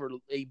look for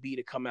AB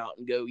to come out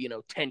and go,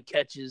 10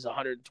 catches,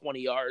 120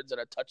 yards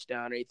and a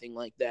touchdown or anything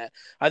like that.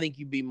 I think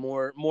you'd be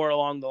more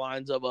along the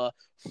lines of a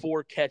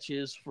 4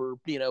 catches for,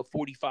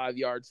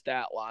 45-yard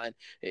stat line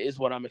is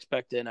what I'm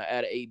expecting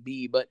at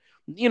AB. But,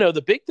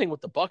 the big thing with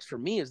the Bucks for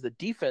me is the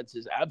defense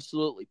is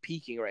absolutely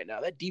peaking right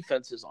now. That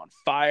defense is on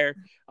fire.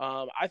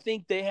 I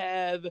think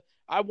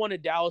I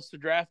wanted Dallas to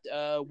draft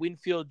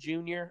Winfield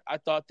Jr. I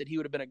thought that he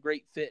would have been a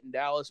great fit in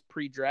Dallas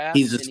pre-draft.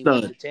 He's a stud.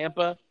 He went to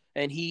Tampa,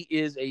 and he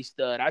is a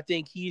stud. I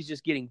think he's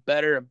just getting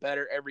better and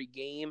better every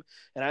game,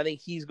 and I think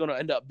he's going to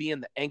end up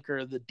being the anchor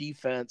of the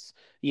defense,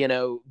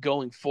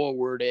 going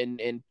forward and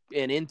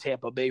in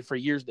Tampa Bay for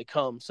years to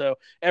come. So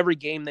every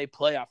game they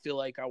play, I feel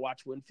like I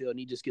watch Winfield, and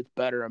he just gets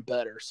better and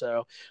better.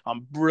 So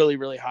I'm really,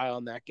 really high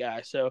on that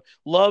guy. So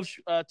love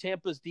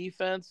Tampa's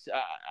defense.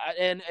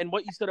 And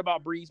what you said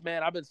about Brees,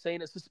 man, I've been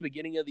saying it since the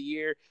beginning of the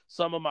year.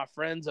 Some of my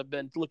friends have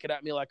been looking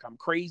at me like I'm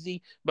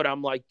crazy, but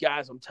I'm like,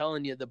 guys, I'm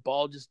telling you, the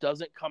ball just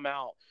doesn't come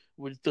out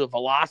with the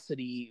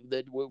velocity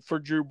that for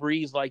Drew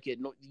Brees like it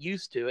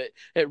used to. It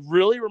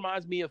really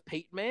reminds me of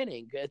Peyton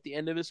Manning at the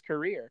end of his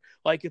career.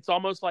 Like, it's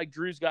almost like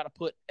Drew's got to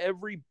put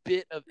every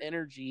bit of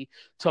energy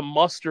to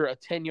muster a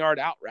 10-yard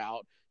out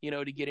route,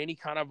 to get any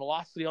kind of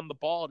velocity on the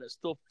ball, and it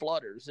still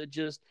flutters. It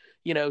just,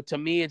 to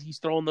me, he's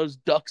throwing those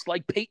ducks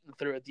like Peyton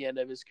threw at the end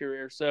of his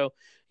career. So,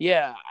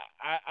 yeah,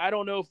 I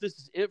don't know if this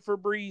is it for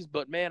Brees,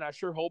 but, man, I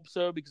sure hope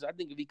so, because I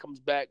think if he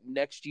comes back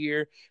next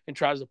year and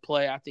tries to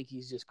play, I think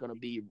he's just going to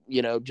be,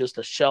 just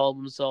a shell of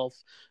himself.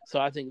 So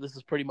I think this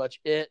is pretty much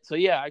it. So,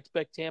 yeah, I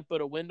expect Tampa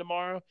to win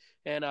tomorrow,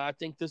 and I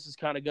think this is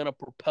kind of going to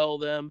propel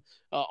them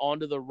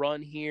onto the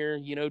run here,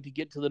 to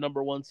get to the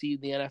number 1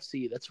 seed in the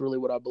NFC. That's really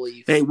what I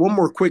believe. Hey, one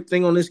more quick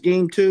thing on this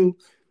game too.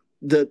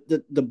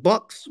 The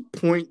Bucks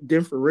point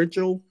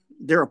differential,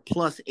 they're a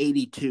plus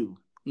 82.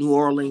 New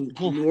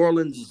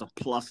Orleans is a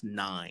plus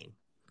 9.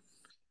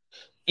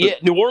 Yeah,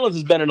 New Orleans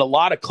has been in a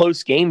lot of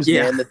close games,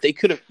 Yeah, man, that they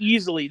could have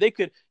easily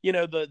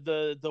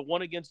the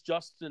one against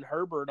Justin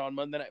Herbert on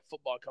Monday Night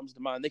Football comes to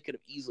mind. They could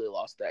have easily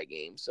lost that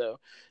game. So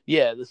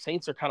yeah, the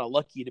Saints are kind of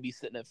lucky to be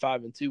sitting at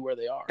 5-2 where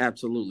they are.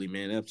 absolutely,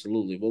 man,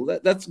 absolutely. Well,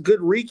 that's a good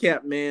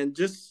recap, man.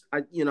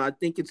 I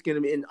think it's going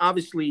to be, and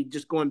obviously,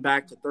 just going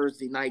back to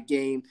Thursday night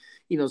game,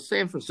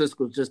 San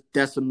Francisco just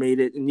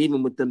decimated, and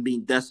even with them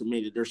being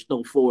decimated, they're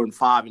still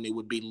 4-5, and they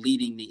would be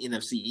leading the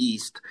NFC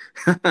East.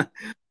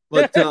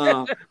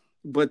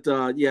 but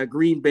yeah,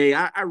 Green Bay,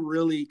 I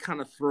really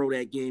kind of throw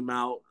that game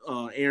out.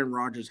 Aaron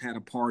Rodgers had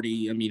a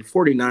party. I mean,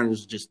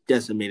 49ers just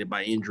decimated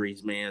by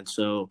injuries, man.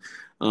 So,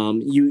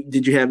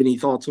 did you have any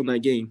thoughts on that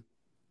game?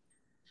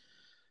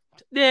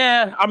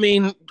 Yeah, I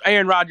mean,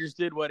 Aaron Rodgers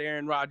did what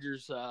Aaron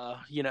Rodgers,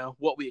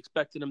 what we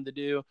expected him to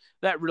do.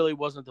 That really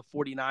wasn't the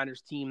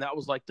 49ers team. That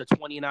was like the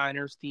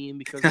 29ers team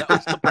because that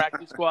was the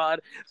practice squad.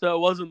 So it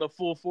wasn't the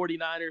full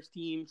 49ers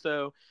team.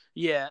 So,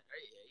 yeah,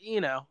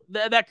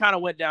 that kind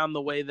of went down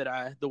the way that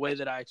I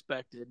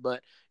expected.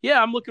 But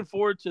yeah, I'm looking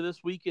forward to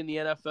this week in the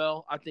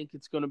NFL. I think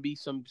it's going to be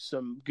some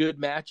good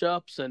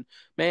matchups, and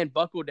man,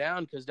 buckle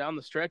down because down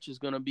the stretch is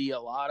going to be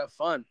a lot of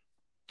fun.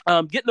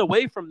 Getting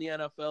away from the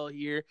NFL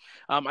here,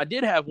 I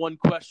did have one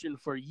question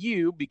for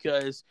you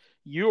because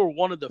you're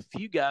one of the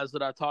few guys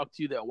that I talk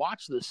to that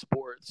watch this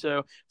sport. So,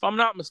 if I'm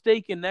not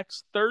mistaken,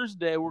 next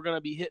Thursday we're going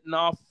to be hitting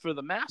off for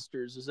the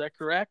Masters. Is that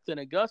correct in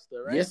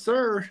Augusta, right? Yes,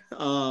 sir.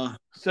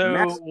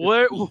 So,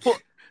 what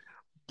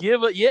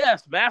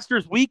yes,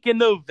 Masters week in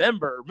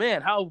November.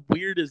 Man, how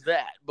weird is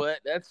that?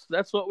 But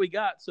that's what we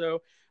got.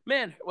 So,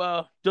 man,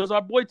 does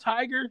our boy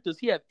Tiger, does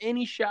he have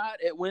any shot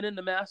at winning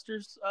the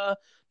Masters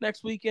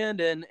next weekend?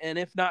 And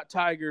if not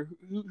Tiger,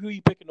 who are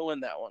you picking to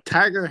win that one?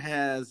 Tiger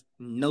has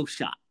no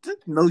shot.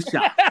 No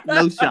shot.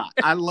 No shot.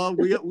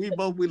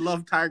 We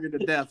love Tiger to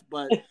death,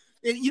 but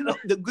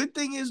the good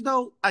thing is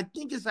though, I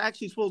think it's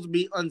actually supposed to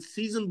be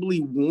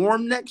unseasonably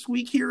warm next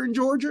week here in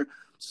Georgia.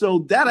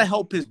 So that'll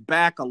help his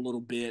back a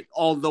little bit.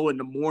 Although in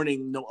the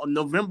morning,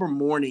 November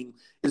morning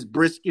is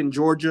brisk in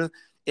Georgia,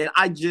 and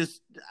I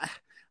just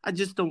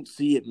don't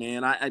see it,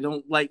 man. I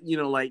don't like,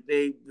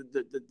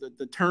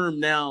 the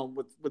term now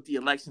with the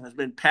election has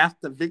been path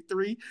to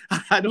victory.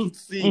 I don't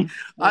see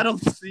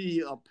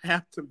a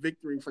path to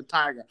victory for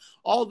Tiger.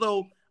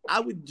 Although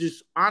I would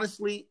just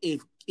honestly,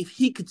 if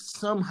he could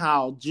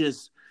somehow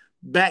just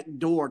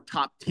backdoor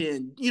top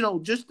 10,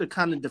 just to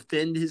kind of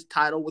defend his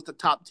title with the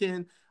top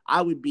 10,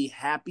 I would be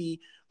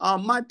happy.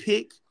 My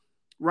pick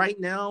right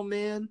now,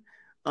 man,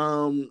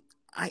 I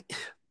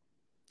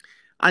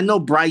know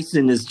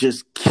Bryson is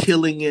just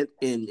killing it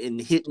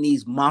and hitting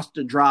these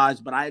monster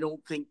drives, but I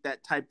don't think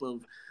that type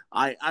of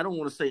I don't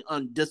want to say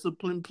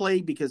undisciplined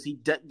play because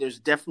there's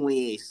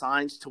definitely a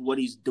science to what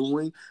he's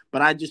doing,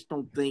 but I just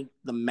don't think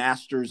the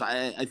Masters.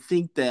 I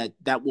think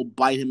that will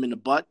bite him in the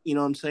butt. You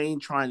know what I'm saying?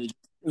 Trying to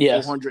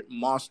 400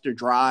 monster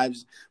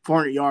drives,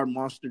 400-yard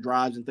monster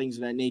drives, and things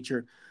of that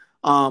nature.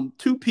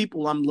 Two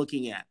people I'm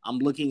looking at. I'm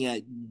looking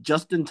at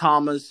Justin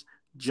Thomas,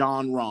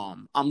 John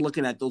Rahm. I'm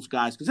looking at those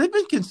guys because they've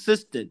been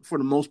consistent for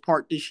the most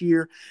part this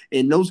year,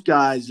 and those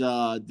guys,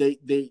 I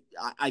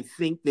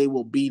think they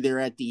will be there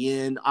at the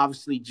end.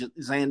 Obviously,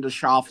 Xander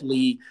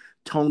Schauffele,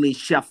 Tony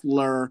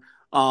Scheffler,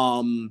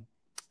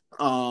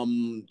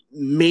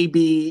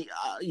 maybe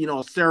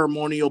a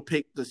ceremonial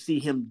pick to see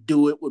him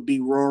do it would be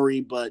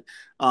Rory, but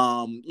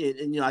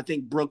I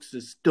think Brooks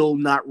is still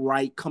not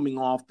right coming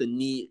off the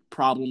knee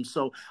problem.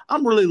 So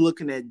I'm really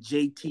looking at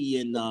JT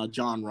and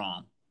John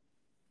Rahm.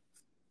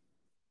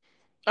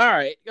 All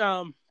right.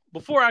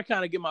 Before I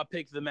kind of get my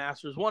pick to the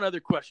Masters, one other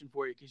question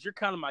for you because you're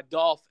kind of my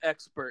golf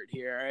expert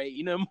here. All right,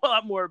 you know a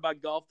lot more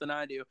about golf than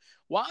I do.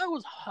 Why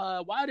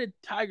did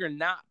Tiger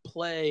not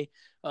play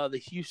the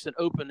Houston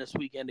Open this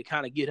weekend to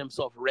kind of get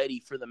himself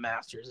ready for the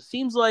Masters? It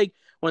seems like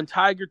when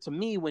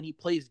he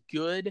plays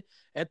good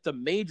at the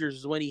majors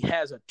is when he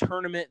has a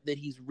tournament that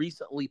he's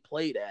recently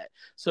played at.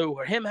 So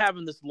for him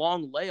having this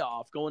long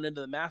layoff going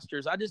into the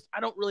Masters, I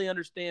don't really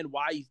understand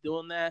why he's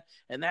doing that,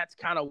 and that's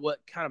kind of what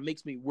kind of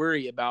makes me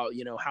worry about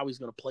how he's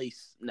going to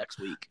place next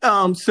week.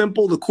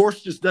 Simple. The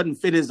course just doesn't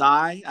fit his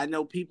eye. I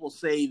know people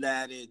say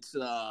that it's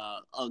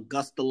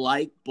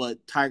Augusta-like, but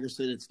Tiger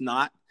said it's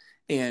not.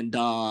 And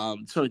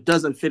so it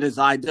doesn't fit his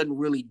eye. It doesn't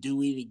really do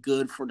any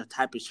good for the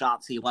type of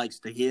shots he likes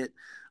to hit.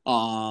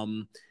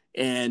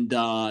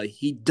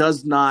 He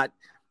does not.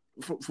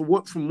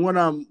 From what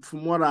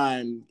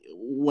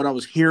I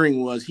was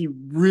hearing was he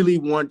really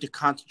wanted to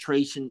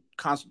concentrate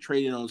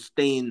on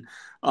staying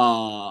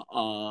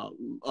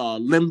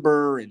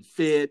limber and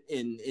fit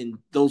and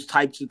those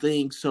types of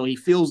things. So he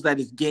feels that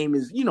his game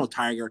is,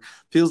 Tiger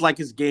feels like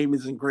his game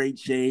is in great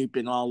shape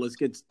and all this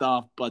good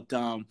stuff. But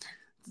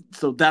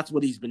so that's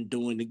what he's been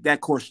doing. That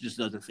course just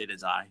doesn't fit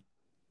his eye.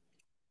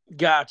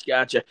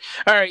 Gotcha.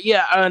 All right,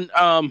 yeah. And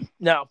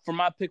now for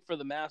my pick for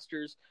the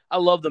Masters, I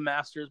love the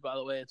Masters. By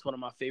the way, it's one of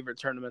my favorite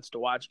tournaments to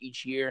watch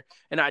each year,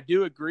 and I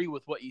do agree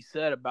with what you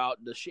said about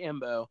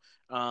DeChambeau.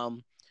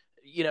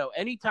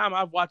 Anytime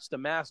I've watched the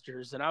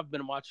Masters, and I've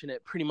been watching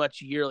it pretty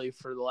much yearly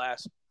for the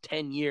last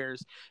 10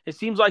 years. It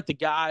seems like the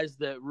guys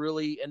that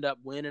really end up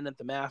winning at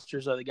the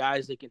Masters are the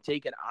guys that can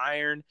take an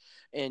iron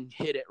and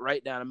hit it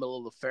right down the middle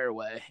of the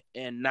fairway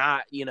and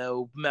not,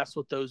 mess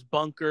with those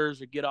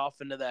bunkers or get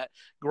off into that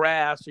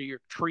grass or your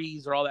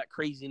trees or all that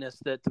craziness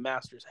that the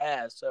Masters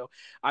has. So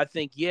I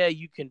think, yeah,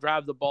 you can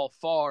drive the ball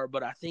far,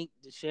 but I think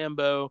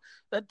DeChambeau,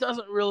 that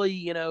doesn't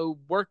really,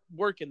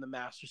 work in the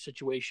Masters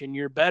situation.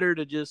 You're better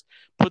to just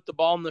put the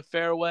ball in the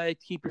fairway,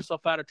 keep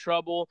yourself out of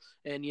trouble,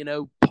 and,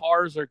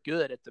 pars are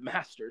good at the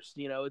Masters.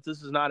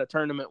 This is not a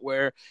tournament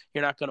where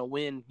you're not going to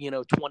win,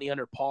 20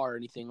 under par or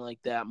anything like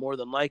that. More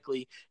than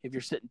likely, if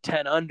you're sitting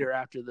 10 under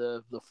after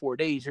the 4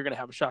 days, you're going to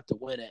have a shot to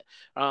win it.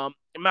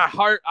 In my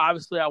heart,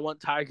 obviously, I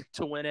want Tiger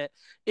to win it.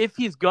 If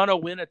he's going to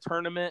win a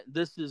tournament,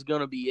 this is going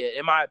to be it,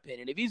 in my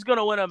opinion. If he's going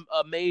to win a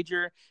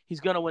major,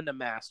 he's going to win the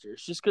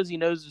Masters just because he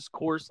knows this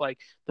course like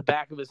the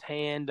back of his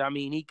hand. I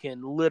mean, he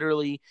can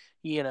literally,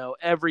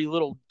 every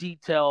little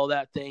detail of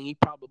that thing, he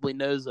probably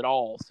knows it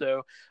all.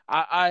 So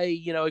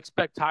I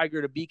expect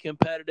Tiger to be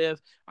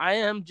competitive.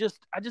 I just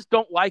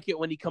don't like it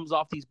when he comes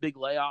off these big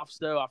layoffs,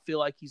 though. I feel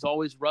like he's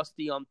always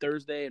rusty on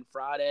Thursday and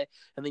Friday,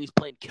 and then he's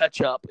playing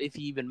catch up if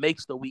he even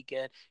makes the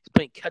weekend. He's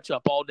playing catch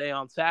up all day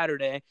on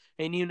Saturday,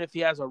 and even if he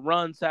has a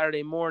run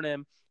Saturday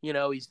morning,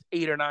 he's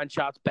 8 or 9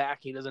 shots back.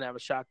 He doesn't have a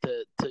shot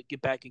to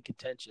get back in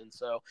contention.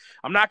 So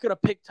I'm not going to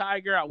pick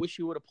Tiger. I wish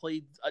he would have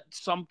played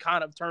some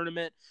kind of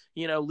tournament,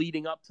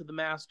 leading up to the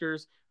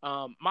Masters.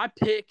 My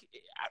pick,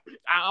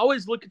 I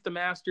always look at the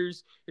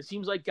Masters. It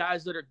seems like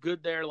guys that are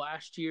good there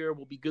last year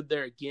will be good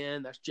there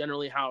again. That's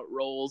generally how it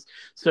rolls.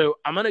 So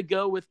I'm going to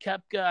go with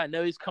Koepka. I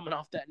know he's coming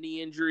off that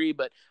knee injury,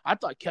 but I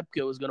thought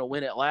Koepka was going to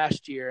win it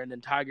last year, and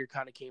then Tiger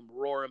kind of came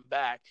roaring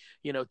back,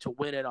 to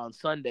win it on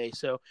Sunday.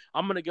 So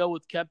I'm going to go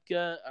with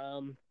Koepka.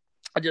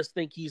 I just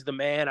think he's the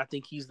man. I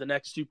think he's the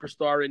next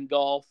superstar in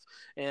golf,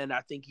 and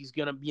I think he's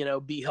going to,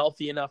 be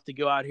healthy enough to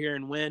go out here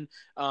and win.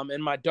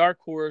 And my dark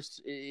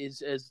horse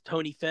is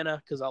Tony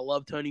Finna, because I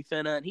love Tony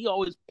Finna, and he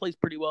always plays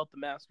pretty well at the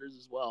Masters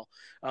as well.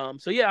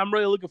 So, yeah, I'm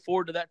really looking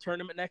forward to that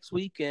tournament next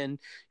week. And,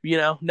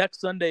 next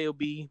Sunday will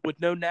be, with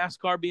no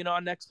NASCAR being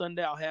on next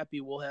Sunday, I'll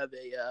happy we'll have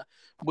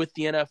with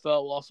the NFL,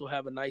 we'll also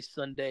have a nice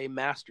Sunday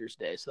Masters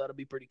Day. So that'll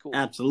be pretty cool.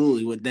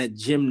 Absolutely, with that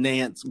Jim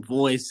Nance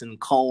voice and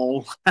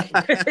call.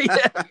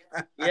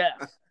 Yeah.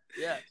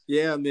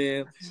 Yeah,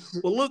 man.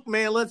 Well, look,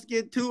 man, let's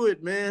get to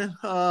it, man.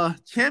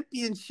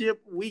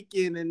 Championship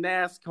weekend in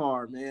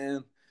NASCAR,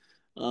 man.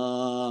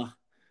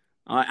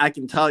 I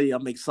can tell you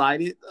I'm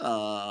excited.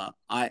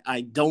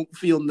 I don't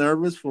feel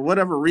nervous for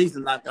whatever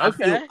reason. I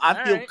feel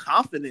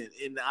confident,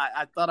 and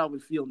I thought I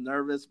would feel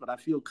nervous, but I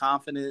feel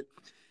confident.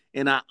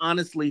 And I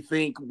honestly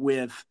think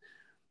with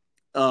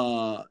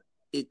I'm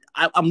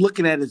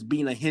looking at it as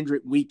being a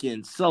Hendrick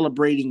weekend,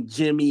 celebrating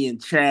Jimmy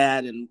and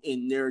Chad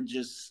and their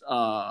just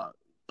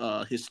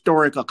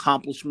historic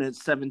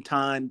accomplishments,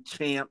 7-time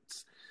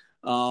champs.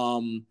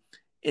 And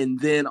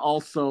then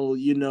also,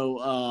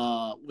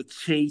 with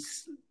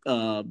Chase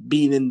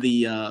being in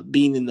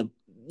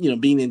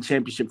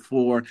championship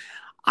 4,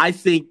 I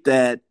think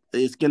that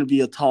it's going to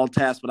be a tall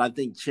task, but I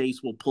think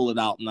Chase will pull it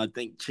out, and I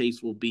think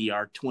Chase will be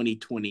our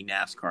 2020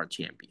 NASCAR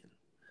champion.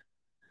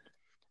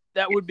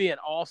 That would be an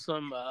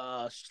awesome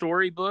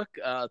storybook,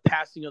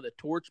 passing of the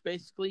torch,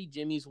 basically.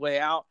 Jimmy's way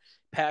out,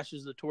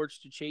 passes the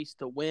torch to Chase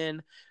to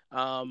win.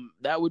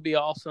 That would be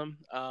awesome.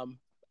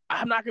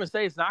 I'm not going to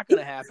say it's not going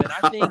to happen.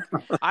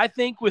 I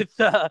think with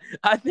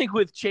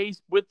Chase,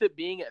 with it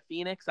being at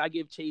Phoenix, I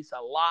give Chase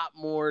a lot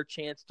more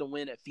chance to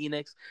win at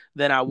Phoenix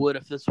than I would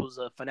if this was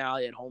a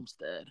finale at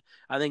Homestead.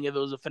 I think if it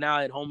was a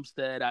finale at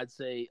Homestead, I'd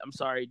say, I'm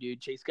sorry, dude,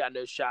 Chase got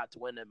no shot to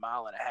win a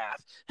mile and a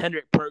half.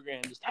 Hendrick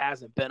program just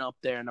hasn't been up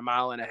there in a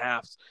mile and a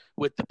half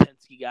with the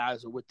Penske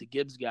guys or with the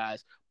Gibbs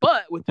guys.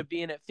 But with it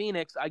being at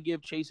Phoenix, I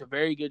give Chase a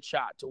very good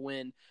shot to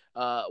win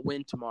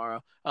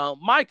tomorrow. Want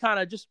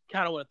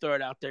to throw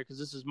it out there because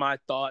this is my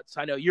thoughts.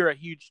 I know you're a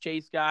huge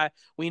Chase guy.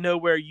 We know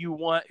who you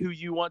want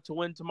to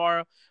win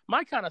tomorrow.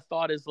 My kind of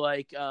thought is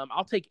like,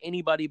 I'll take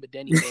anybody but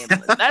Denny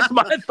Hamlin. That's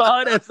my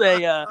thought as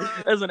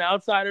an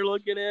outsider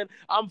looking in.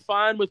 I'm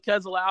fine with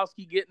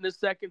Keselowski getting his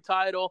second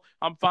title.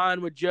 I'm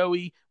fine with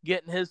Joey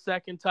getting his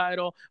second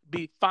title.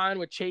 Be fine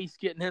with Chase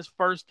getting his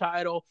first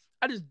title.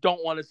 I just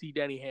don't want to see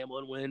Denny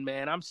Hamlin win,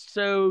 man. I'm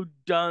so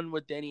done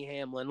with Denny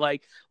Hamlin.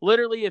 Like,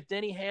 literally, if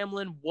Denny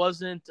Hamlin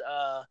wasn't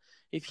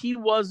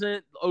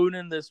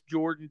owning this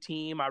Jordan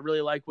team, I really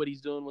like what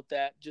he's doing with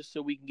that, just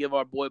so we can give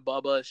our boy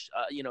Bubba,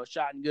 a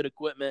shot and good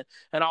equipment,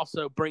 and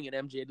also bringing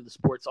MJ to the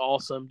sport's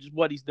awesome. Just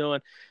what he's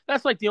doing.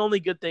 That's like the only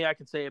good thing I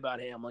can say about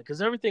Hamlin,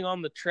 because everything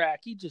on the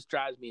track, he just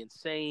drives me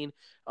insane.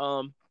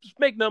 just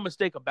make no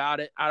mistake about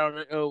it. I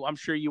don't know. I'm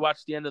sure you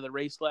watched the end of the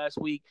race last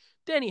week.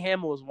 Denny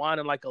Hamlin was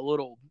whining like a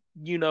little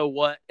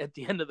you-know-what at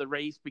the end of the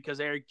race because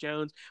Eric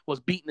Jones was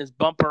beating his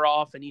bumper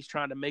off and he's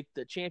trying to make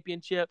the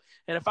championship.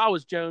 And if I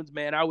was Jones,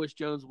 man, I wish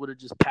Jones would have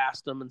just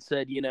passed him and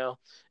said,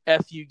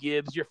 F you,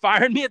 Gibbs. You're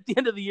firing me at the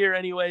end of the year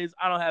anyways.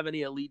 I don't have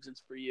any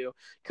allegiance for you.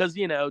 Because,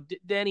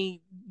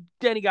 Denny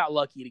got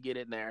lucky to get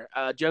in there.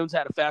 Jones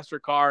had a faster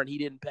car and he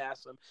didn't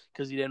pass him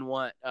because he didn't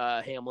want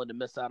Hamlin to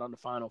miss out on the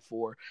Final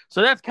Four.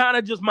 So that's kind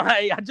of just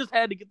I just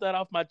had to get that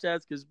off my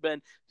chest because it's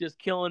been just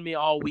killing me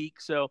all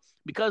week. So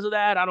because of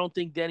that, I don't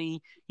think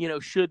Denny,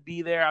 should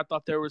be there. I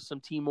thought there was some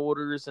team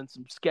orders and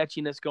some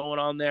sketchiness going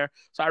on there.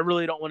 So I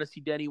really don't want to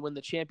see Denny win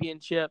the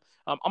championship.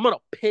 I'm going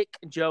to pick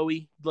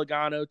Joey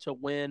Logano to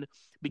win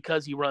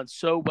because he runs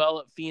so well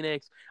at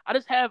Phoenix. I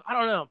just had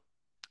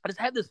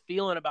this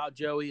feeling about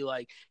Joey,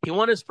 like he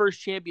won his first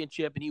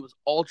championship and he was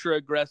ultra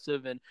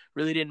aggressive and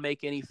really didn't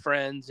make any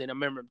friends. And I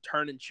remember him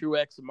turning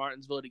Truex in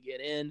Martinsville to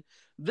get in.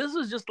 This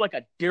is just like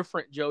a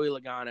different Joey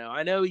Logano.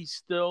 I know he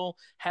still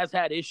has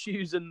had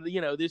issues in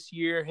this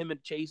year. Him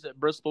and Chase at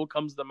Bristol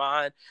comes to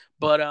mind.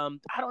 But I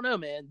don't know,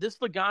 man. This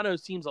Logano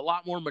seems a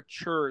lot more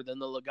mature than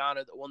the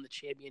Logano that won the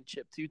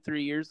championship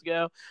 2-3 years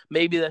ago.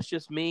 Maybe that's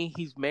just me.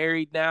 He's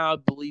married now. I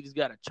believe he's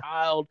got a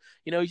child.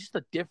 He's just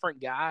a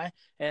different guy.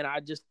 And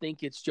I just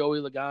think it's Joey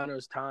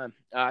Logano's time.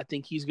 I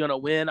think he's going to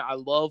win. I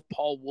love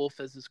Paul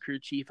Wolfe as his crew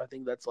chief. I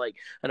think that's like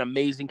an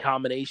amazing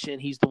combination.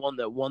 He's the one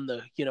that won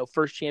the,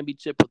 first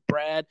championship with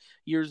Brad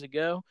years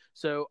ago.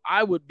 So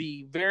I would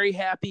be very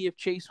happy if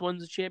Chase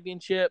wins the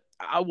championship.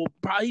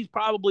 He's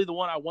probably the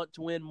one I want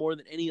to win more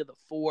than any of the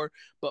four,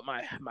 but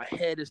my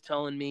head is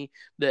telling me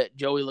that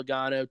Joey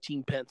Logano,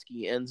 Team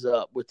Penske, ends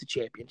up with the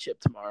championship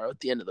tomorrow at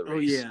the end of the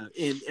race. Oh,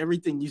 yeah. And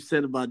everything you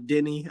said about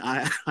Denny,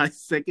 I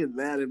second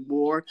that and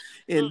more.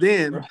 And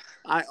then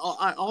I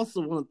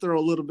also want to throw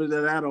a little bit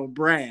of that on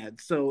Brad.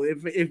 So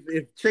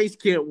if Chase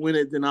can't win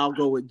it, then I'll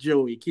go with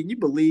Joey. Can you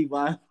believe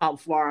how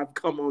far I've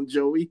come on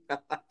Joey?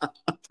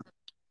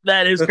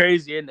 That is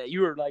crazy, isn't it?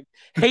 You were like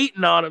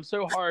hating on him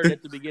so hard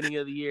at the beginning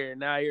of the year, and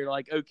now you're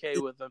like okay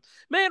with him.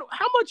 Man,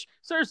 how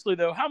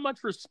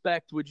much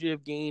respect would you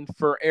have gained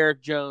for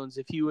Eric Jones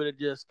if he would have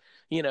just,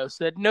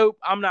 said, nope,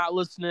 I'm not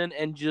listening,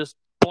 and just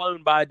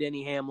blown by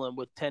Denny Hamlin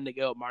with 10 to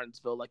go at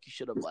Martinsville like you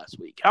should have last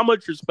week? How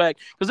much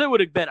respect? Because it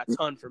would have been a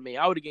ton for me.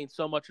 I would have gained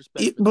so much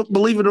respect. But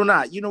believe it or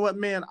not, you know what,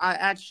 man?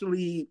 I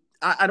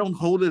don't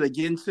hold it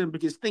against him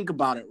because think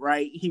about it,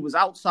 right? He was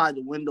outside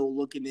the window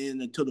looking in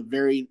until the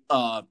very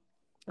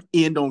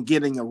end on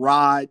getting a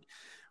ride.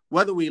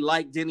 Whether we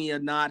like Denny or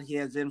not, he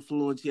has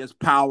influence, he has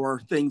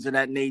power, things of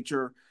that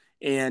nature.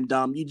 And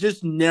you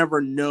just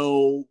never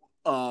know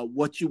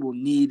what you will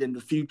need in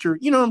the future.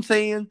 You know what I'm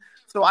saying?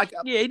 So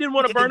he didn't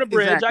want to burn a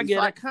bridge. Exactly. I get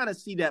it. I kind of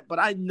see that, but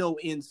I know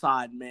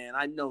inside, man,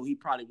 I know he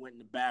probably went in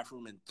the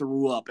bathroom and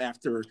threw up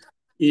after.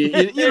 You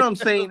know what I'm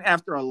saying?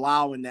 After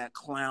allowing that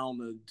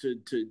clown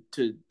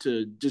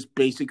to just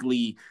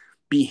basically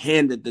be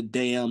handed the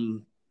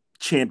damn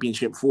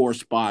championship 4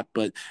 spot.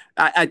 But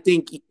I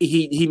think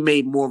he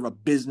made more of a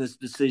business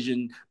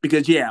decision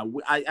because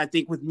I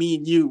think with me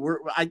and you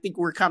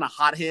we're kind of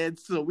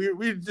hotheads, so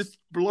we're just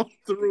blown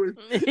through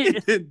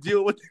it and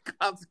deal with the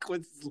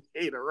consequences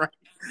later, right?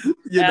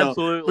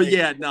 Absolutely.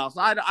 So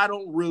I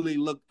don't really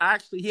look.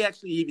 He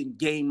actually even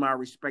gained my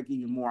respect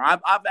even more. I've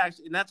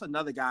actually, and that's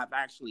another guy I've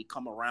actually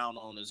come around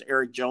on is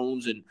Eric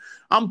Jones, and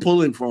I'm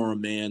pulling for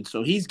him, man.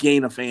 So he's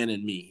gained a fan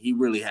in me. He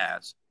really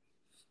has.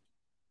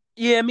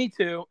 Yeah, me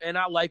too. And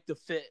I like the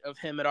fit of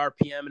him at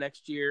RPM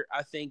next year.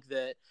 I think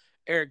that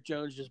Eric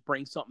Jones just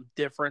brings something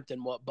different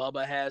than what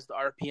Bubba has to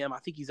RPM. I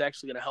think he's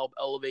actually going to help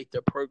elevate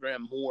the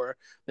program more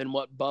than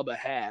what Bubba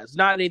has.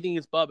 Not anything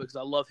against Bubba because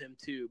I love him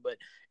too, but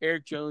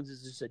Eric Jones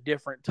is just a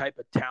different type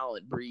of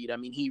talent breed. I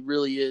mean, he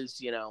really is,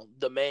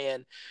 the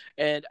man.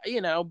 And,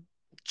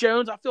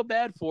 Jones, I feel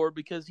bad for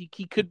because he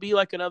could be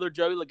like another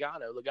Joey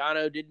Logano.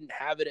 Logano didn't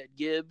have it at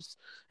Gibbs,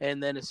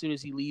 and then as soon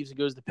as he leaves and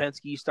goes to Penske,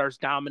 he starts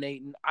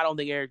dominating. I don't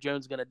think Eric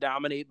Jones is going to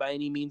dominate by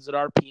any means at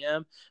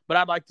RPM, but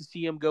I'd like to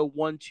see him go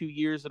 1-2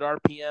 years at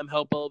RPM,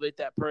 help elevate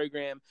that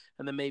program,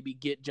 and then maybe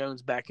get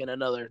Jones back in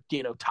another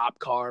top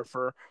car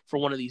for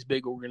one of these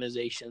big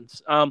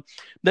organizations.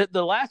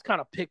 The last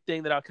kind of pick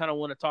thing that I kind of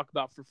want to talk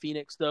about for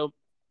Phoenix though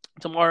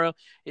tomorrow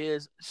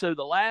is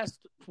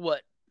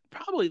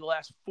probably the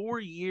last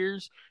 4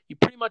 years, you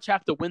pretty much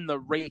have to win the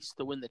race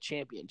to win the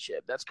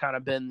championship. That's kind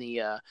of been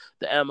the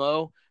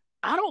MO.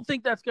 I don't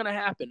think that's going to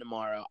happen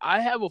tomorrow.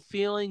 I have a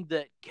feeling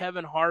that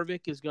Kevin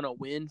Harvick is going to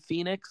win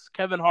Phoenix.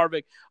 Kevin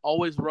Harvick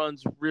always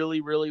runs really,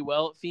 really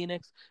well at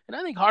Phoenix. And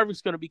I think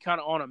Harvick's going to be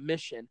kind of on a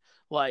mission.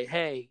 Like,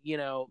 hey,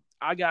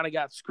 I kind of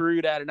got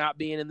screwed out of not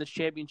being in this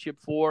championship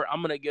 4.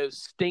 I'm going to go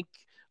stink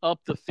up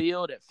the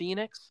field at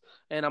Phoenix,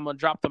 and I'm going to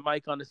drop the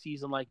mic on the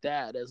season like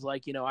that as I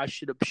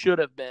should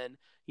have been,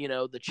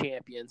 the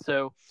champion.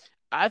 So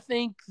I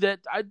think that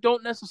I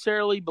don't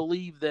necessarily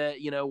believe that,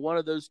 one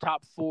of those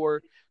top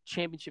 4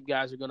 championship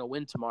guys are going to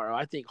win tomorrow.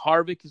 I think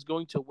Harvick is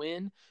going to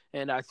win,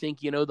 and I think,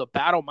 the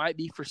battle might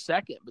be for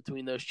second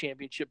between those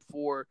championship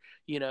four,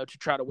 to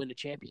try to win the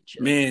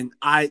championship. Man,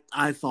 I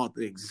thought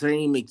the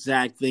same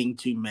exact thing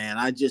too, man.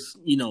 I just,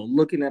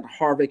 looking at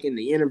Harvick in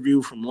the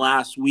interview from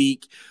last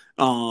week,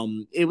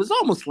 it was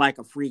almost like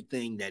a freak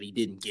thing that he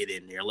didn't get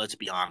in there, let's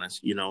be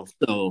honest,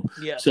 So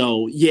Yeah.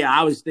 so yeah,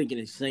 I was thinking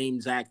the same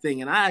exact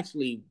thing. And I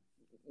actually,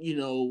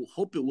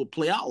 hope it would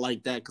play out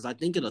like that, because I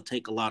think it'll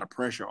take a lot of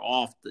pressure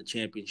off the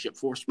championship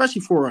for,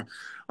 especially for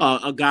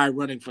a guy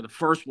running for the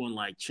first one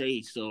like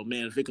Chase. So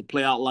man, if it could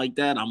play out like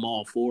that, I'm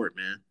all for it,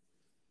 man.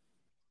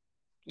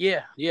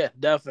 Yeah,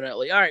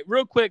 definitely. All right,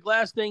 real quick,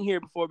 last thing here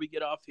before we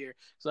get off here,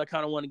 because I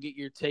kind of want to get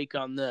your take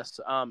on this.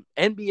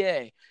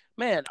 NBA,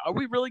 man, are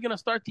we really going to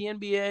start the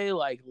NBA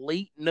like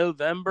late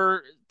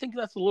November? I think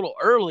that's a little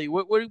early.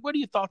 What are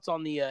your thoughts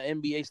on the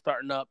NBA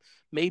starting up?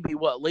 Maybe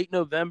late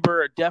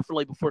November or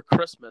definitely before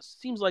Christmas?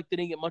 Seems like they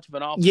didn't get much of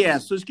an off. Yeah,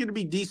 so it's going to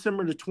be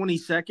December the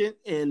 22nd,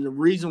 and the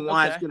reason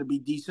why it's going to be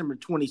December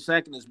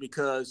 22nd is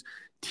because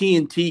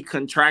TNT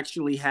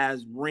contractually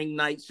has ring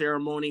night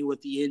ceremony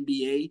with the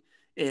NBA.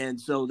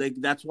 And so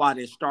that's why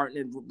they're starting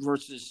it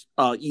versus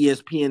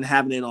ESPN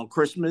having it on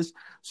Christmas.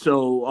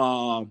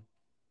 So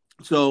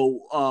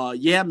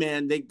yeah,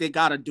 man, they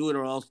got to do it,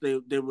 or else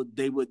they would,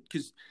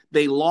 because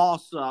they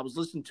lost. I was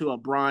listening to a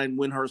Brian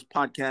Windhorst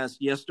podcast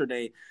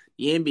yesterday.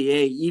 The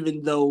NBA,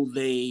 even though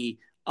they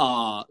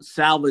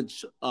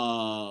salvaged,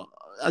 I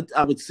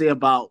would say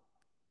about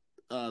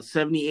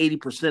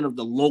 70-80% of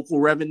the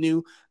local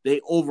revenue, they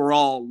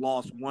overall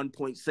lost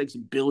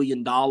 $1.6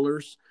 billion.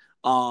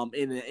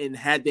 And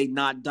had they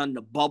not done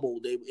the bubble,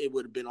 it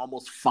would have been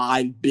almost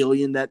 $5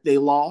 billion that they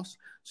lost.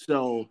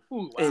 So,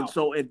 Ooh, wow. And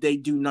so if they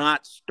do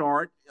not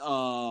start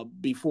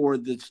before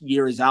this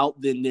year is out,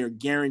 then they're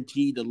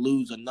guaranteed to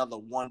lose another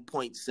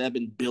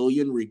 $1.7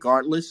 billion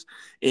regardless.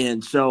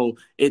 And so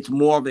it's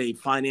more of a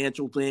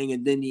financial thing.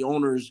 And then the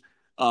owners,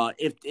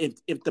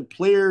 if the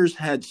players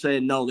had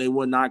said no, they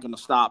were not going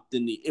to stop,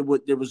 then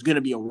there was going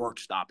to be a work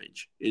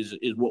stoppage is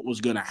what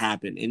was going to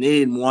happen, and they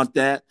didn't want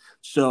that.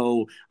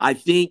 So I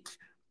think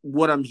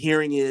what I'm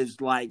hearing is,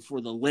 like,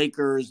 for the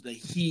Lakers, the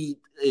Heat,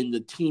 and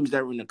the teams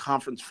that were in the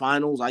conference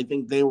finals, I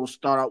think they will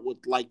start out with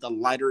like the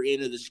lighter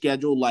end of the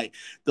schedule. Like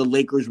the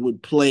Lakers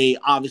would play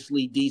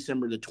obviously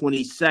December the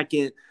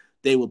 22nd.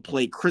 They would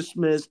play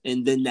Christmas,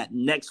 and then that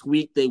next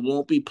week they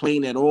won't be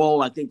playing at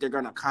all. I think they're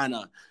going to kind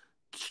of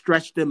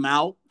stretch them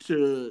out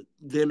to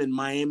them in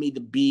Miami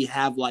to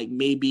have like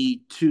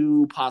maybe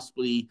 2,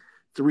 possibly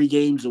 3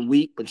 games a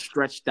week, but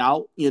stretched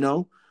out,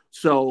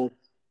 So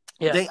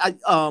Yeah.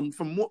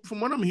 from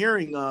what I'm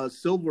hearing,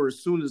 Silver, as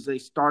soon as they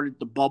started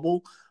the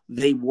bubble,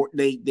 they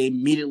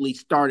immediately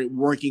started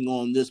working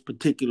on this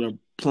particular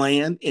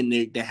plan, and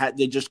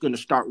they're just going to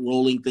start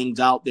rolling things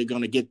out. They're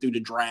going to get through the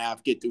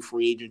draft, get through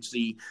free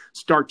agency,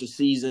 start the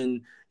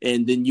season,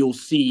 and then you'll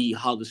see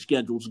how the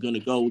schedule's going to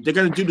go. They're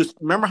going to do this.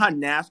 Remember how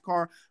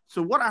NASCAR?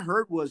 So what I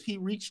heard was he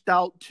reached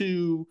out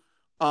to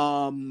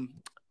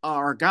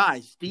our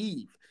guy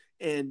Steve,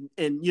 and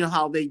you know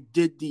how they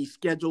did the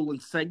schedule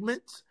and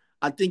segments.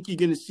 I think you're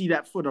going to see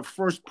that for the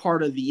first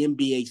part of the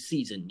NBA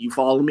season. You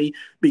follow me?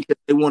 Because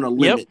they want to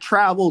limit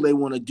travel. They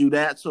want to do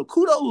that. So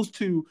kudos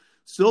to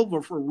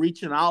Silver for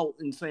reaching out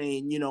and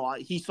saying,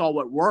 he saw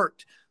what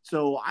worked.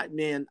 So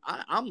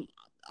I'll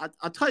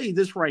tell you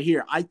this right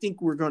here. I think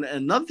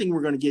another thing we're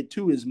going to get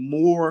to is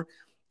more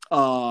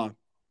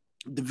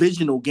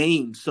divisional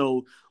games.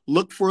 So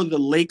look for the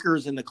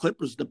Lakers and the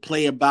Clippers to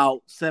play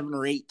about 7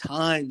 or 8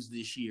 times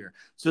this year.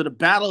 So the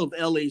Battle of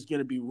LA is going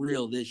to be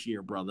real this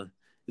year, brother.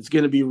 It's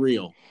going to be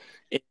real.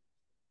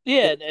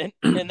 Yeah,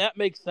 and that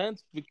makes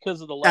sense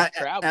because of the less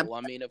travel.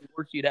 I mean, of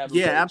course, you'd have.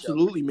 Yeah,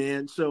 absolutely,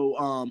 man. So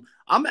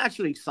I'm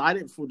actually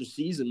excited for the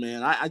season,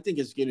 man. I think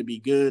it's going to be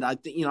good. I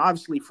think,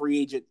 obviously free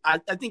agent. I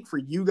think for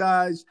you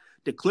guys,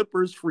 the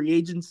Clippers free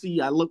agency,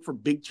 I look for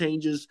big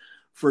changes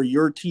for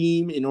your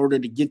team in order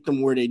to get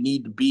them where they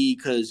need to be,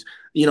 because,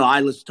 I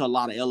listen to a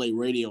lot of LA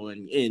radio,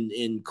 and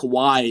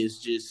Kawhi is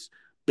just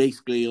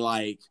basically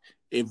like,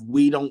 if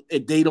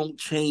they don't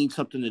change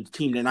something to the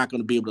team, they're not going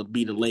to be able to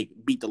beat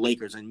the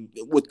Lakers. And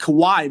with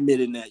Kawhi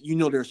admitting that,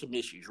 there's some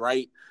issues,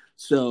 right?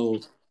 So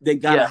they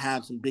got to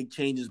have some big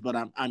changes. But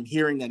I'm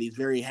hearing that he's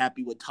very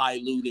happy with Ty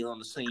Lue. They're on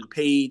the same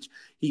page.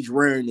 He's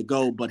raring to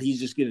go, but he's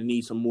just going to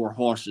need some more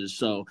horses.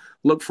 So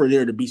look for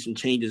there to be some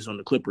changes on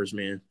the Clippers,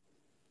 man.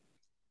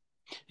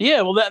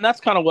 Yeah, well, that's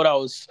kind of what I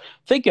was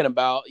thinking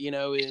about,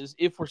 is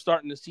if we're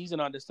starting the season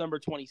on December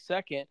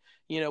 22nd,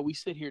 we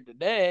sit here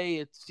today,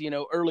 it's,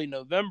 early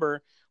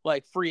November,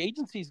 like free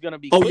agency is going to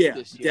be quick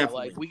this year.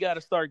 Definitely. Like we got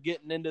to start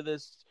getting into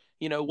this,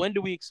 when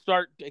do we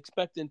start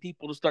expecting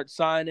people to start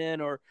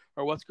signing or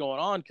what's going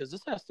on? Because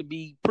this has to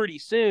be pretty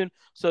soon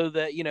so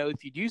that,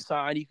 if you do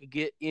sign, you could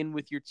get in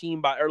with your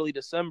team by early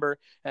December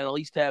and at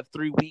least have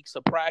 3 weeks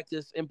of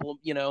practice,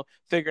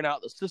 figuring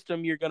out the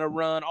system you're going to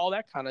run, all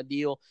that kind of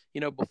deal,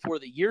 before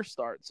the year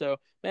starts. So,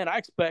 man,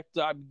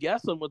 I'm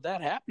guessing with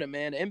that happening,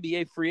 man,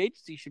 NBA free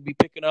agency should be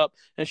picking up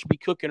and should be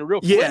cooking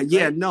real quick.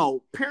 Yeah, right?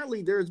 no.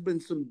 Apparently, there's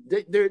been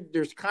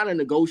there's kind of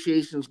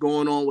negotiations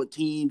going on with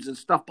teams and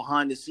stuff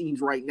behind the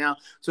scenes right now.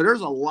 So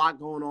there's a lot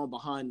going on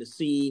behind the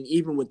scene,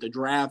 even with the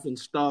draft and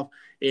stuff.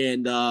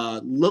 And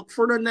look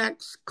for the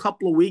next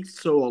couple of weeks.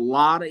 So a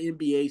lot of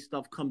NBA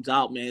stuff comes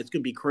out, man. It's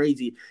gonna be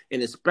crazy,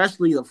 and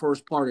especially the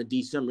first part of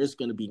December, it's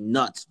gonna be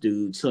nuts,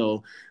 dude.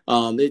 So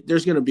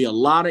there's gonna be a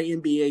lot of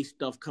NBA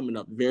stuff coming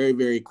up very,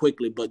 very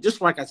quickly. But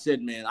just like I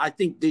said, man, I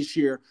think this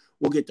year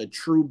we'll get the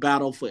true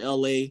battle for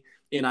LA.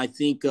 And I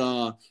think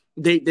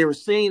they were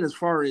saying as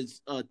far as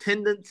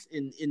attendance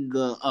in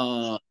the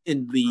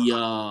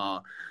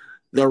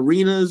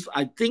arenas,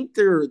 I think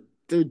they're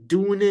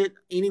doing it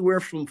anywhere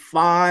from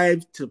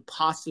 5,000 to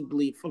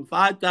possibly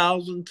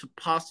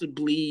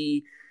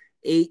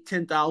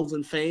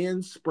 8-10,000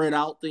 fans spread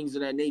out, things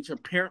of that nature.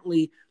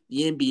 Apparently,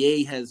 the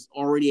NBA has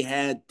already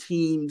had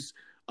teams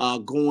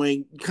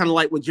going kind of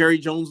like what Jerry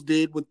Jones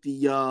did with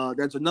the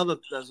there's another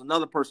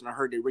person I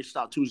heard they reached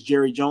out to is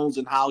Jerry Jones,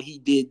 and how he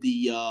did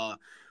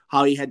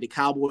how he had the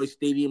Cowboys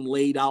stadium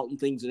laid out and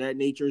things of that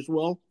nature as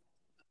well.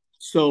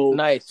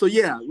 Nice. So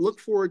yeah, look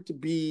for it to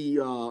be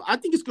I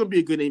think it's going to be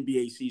a good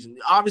NBA season.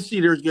 Obviously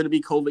there's going to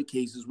be COVID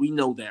cases. We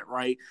know that,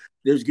 right?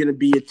 There's going to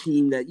be a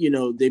team that,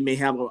 they may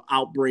have an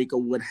outbreak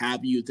or what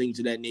have you, things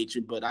of that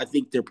nature, but I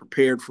think they're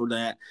prepared for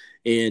that.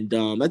 And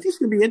I think it's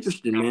going to be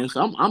interesting, man.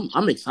 So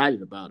I'm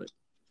excited about it.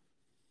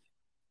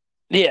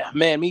 Yeah,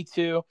 man, me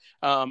too.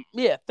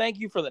 Yeah, thank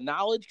you for the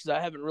knowledge because I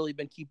haven't really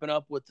been keeping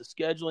up with the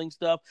scheduling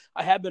stuff.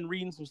 I have been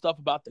reading some stuff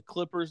about the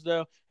Clippers,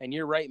 though, and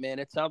you're right, man.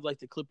 It sounds like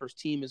the Clippers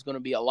team is going to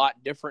be a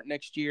lot different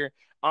next year.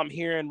 I'm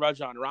hearing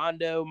Rajon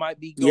Rondo might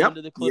be going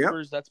to the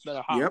Clippers. That's been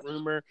a hot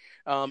rumor.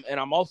 And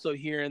I'm also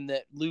hearing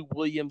that Lou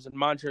Williams and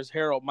Montrezl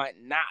Harrell might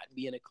not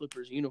be in a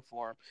Clippers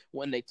uniform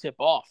when they tip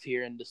off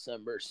here in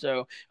December.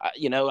 So,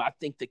 I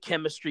think the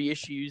chemistry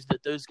issues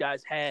that those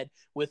guys had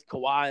with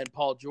Kawhi and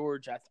Paul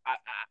George,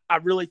 I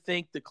really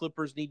think the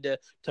Clippers need to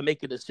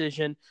make a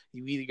decision.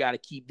 You either got to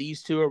keep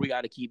these two or we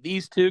got to keep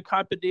these two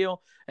type of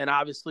deal. And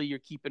obviously you're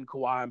keeping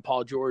Kawhi and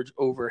Paul George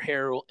over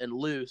Harrell and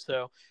Lou.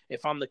 So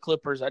if I'm the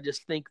Clippers, I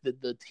just think that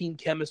the team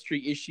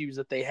chemistry issues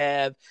that they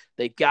have,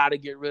 they got to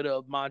get rid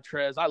of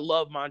Montrez. I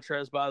love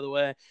Montrez, by the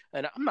way,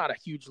 and I'm not a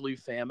huge Lou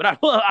fan, but I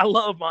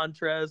love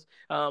Montrez.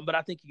 But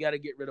I think you got to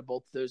get rid of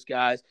both of those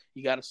guys.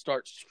 You got to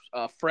start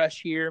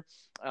fresh here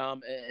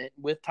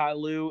with Ty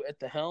Lue at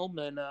the helm.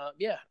 And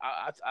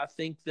I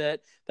think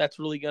that's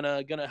really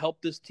gonna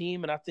help this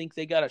team. And I think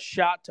they got a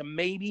shot to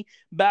maybe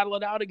battle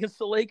it out against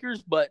the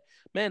Lakers. But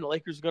man, the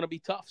Lakers are gonna be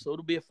tough, so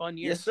it'll be a fun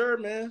year. Yes, sir,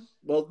 man.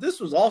 Well, this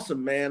was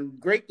awesome, man.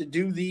 Great to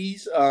do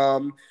these.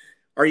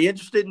 Are you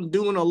interested in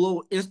doing a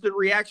little instant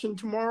reaction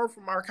tomorrow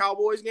from our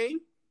Cowboys game?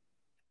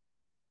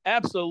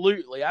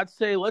 Absolutely. I'd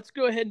say let's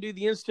go ahead and do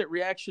the instant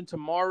reaction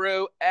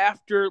tomorrow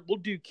after we'll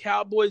do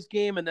Cowboys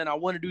game, and then I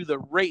want to do the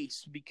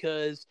race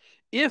because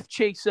if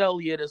Chase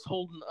Elliott is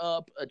holding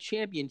up a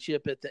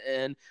championship at the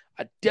end,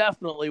 I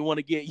definitely want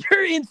to get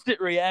your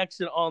instant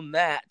reaction on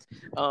that,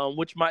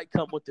 which might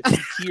come with a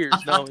few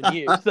cheers knowing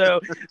you.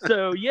 So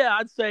yeah,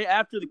 I'd say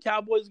after the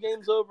Cowboys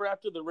game's over,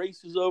 after the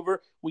race is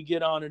over, we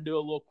get on and do a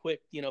little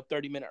quick,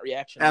 30-minute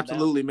reaction.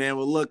 Absolutely, man.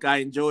 Well, look, I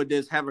enjoyed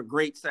this. Have a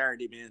great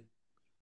Saturday, man.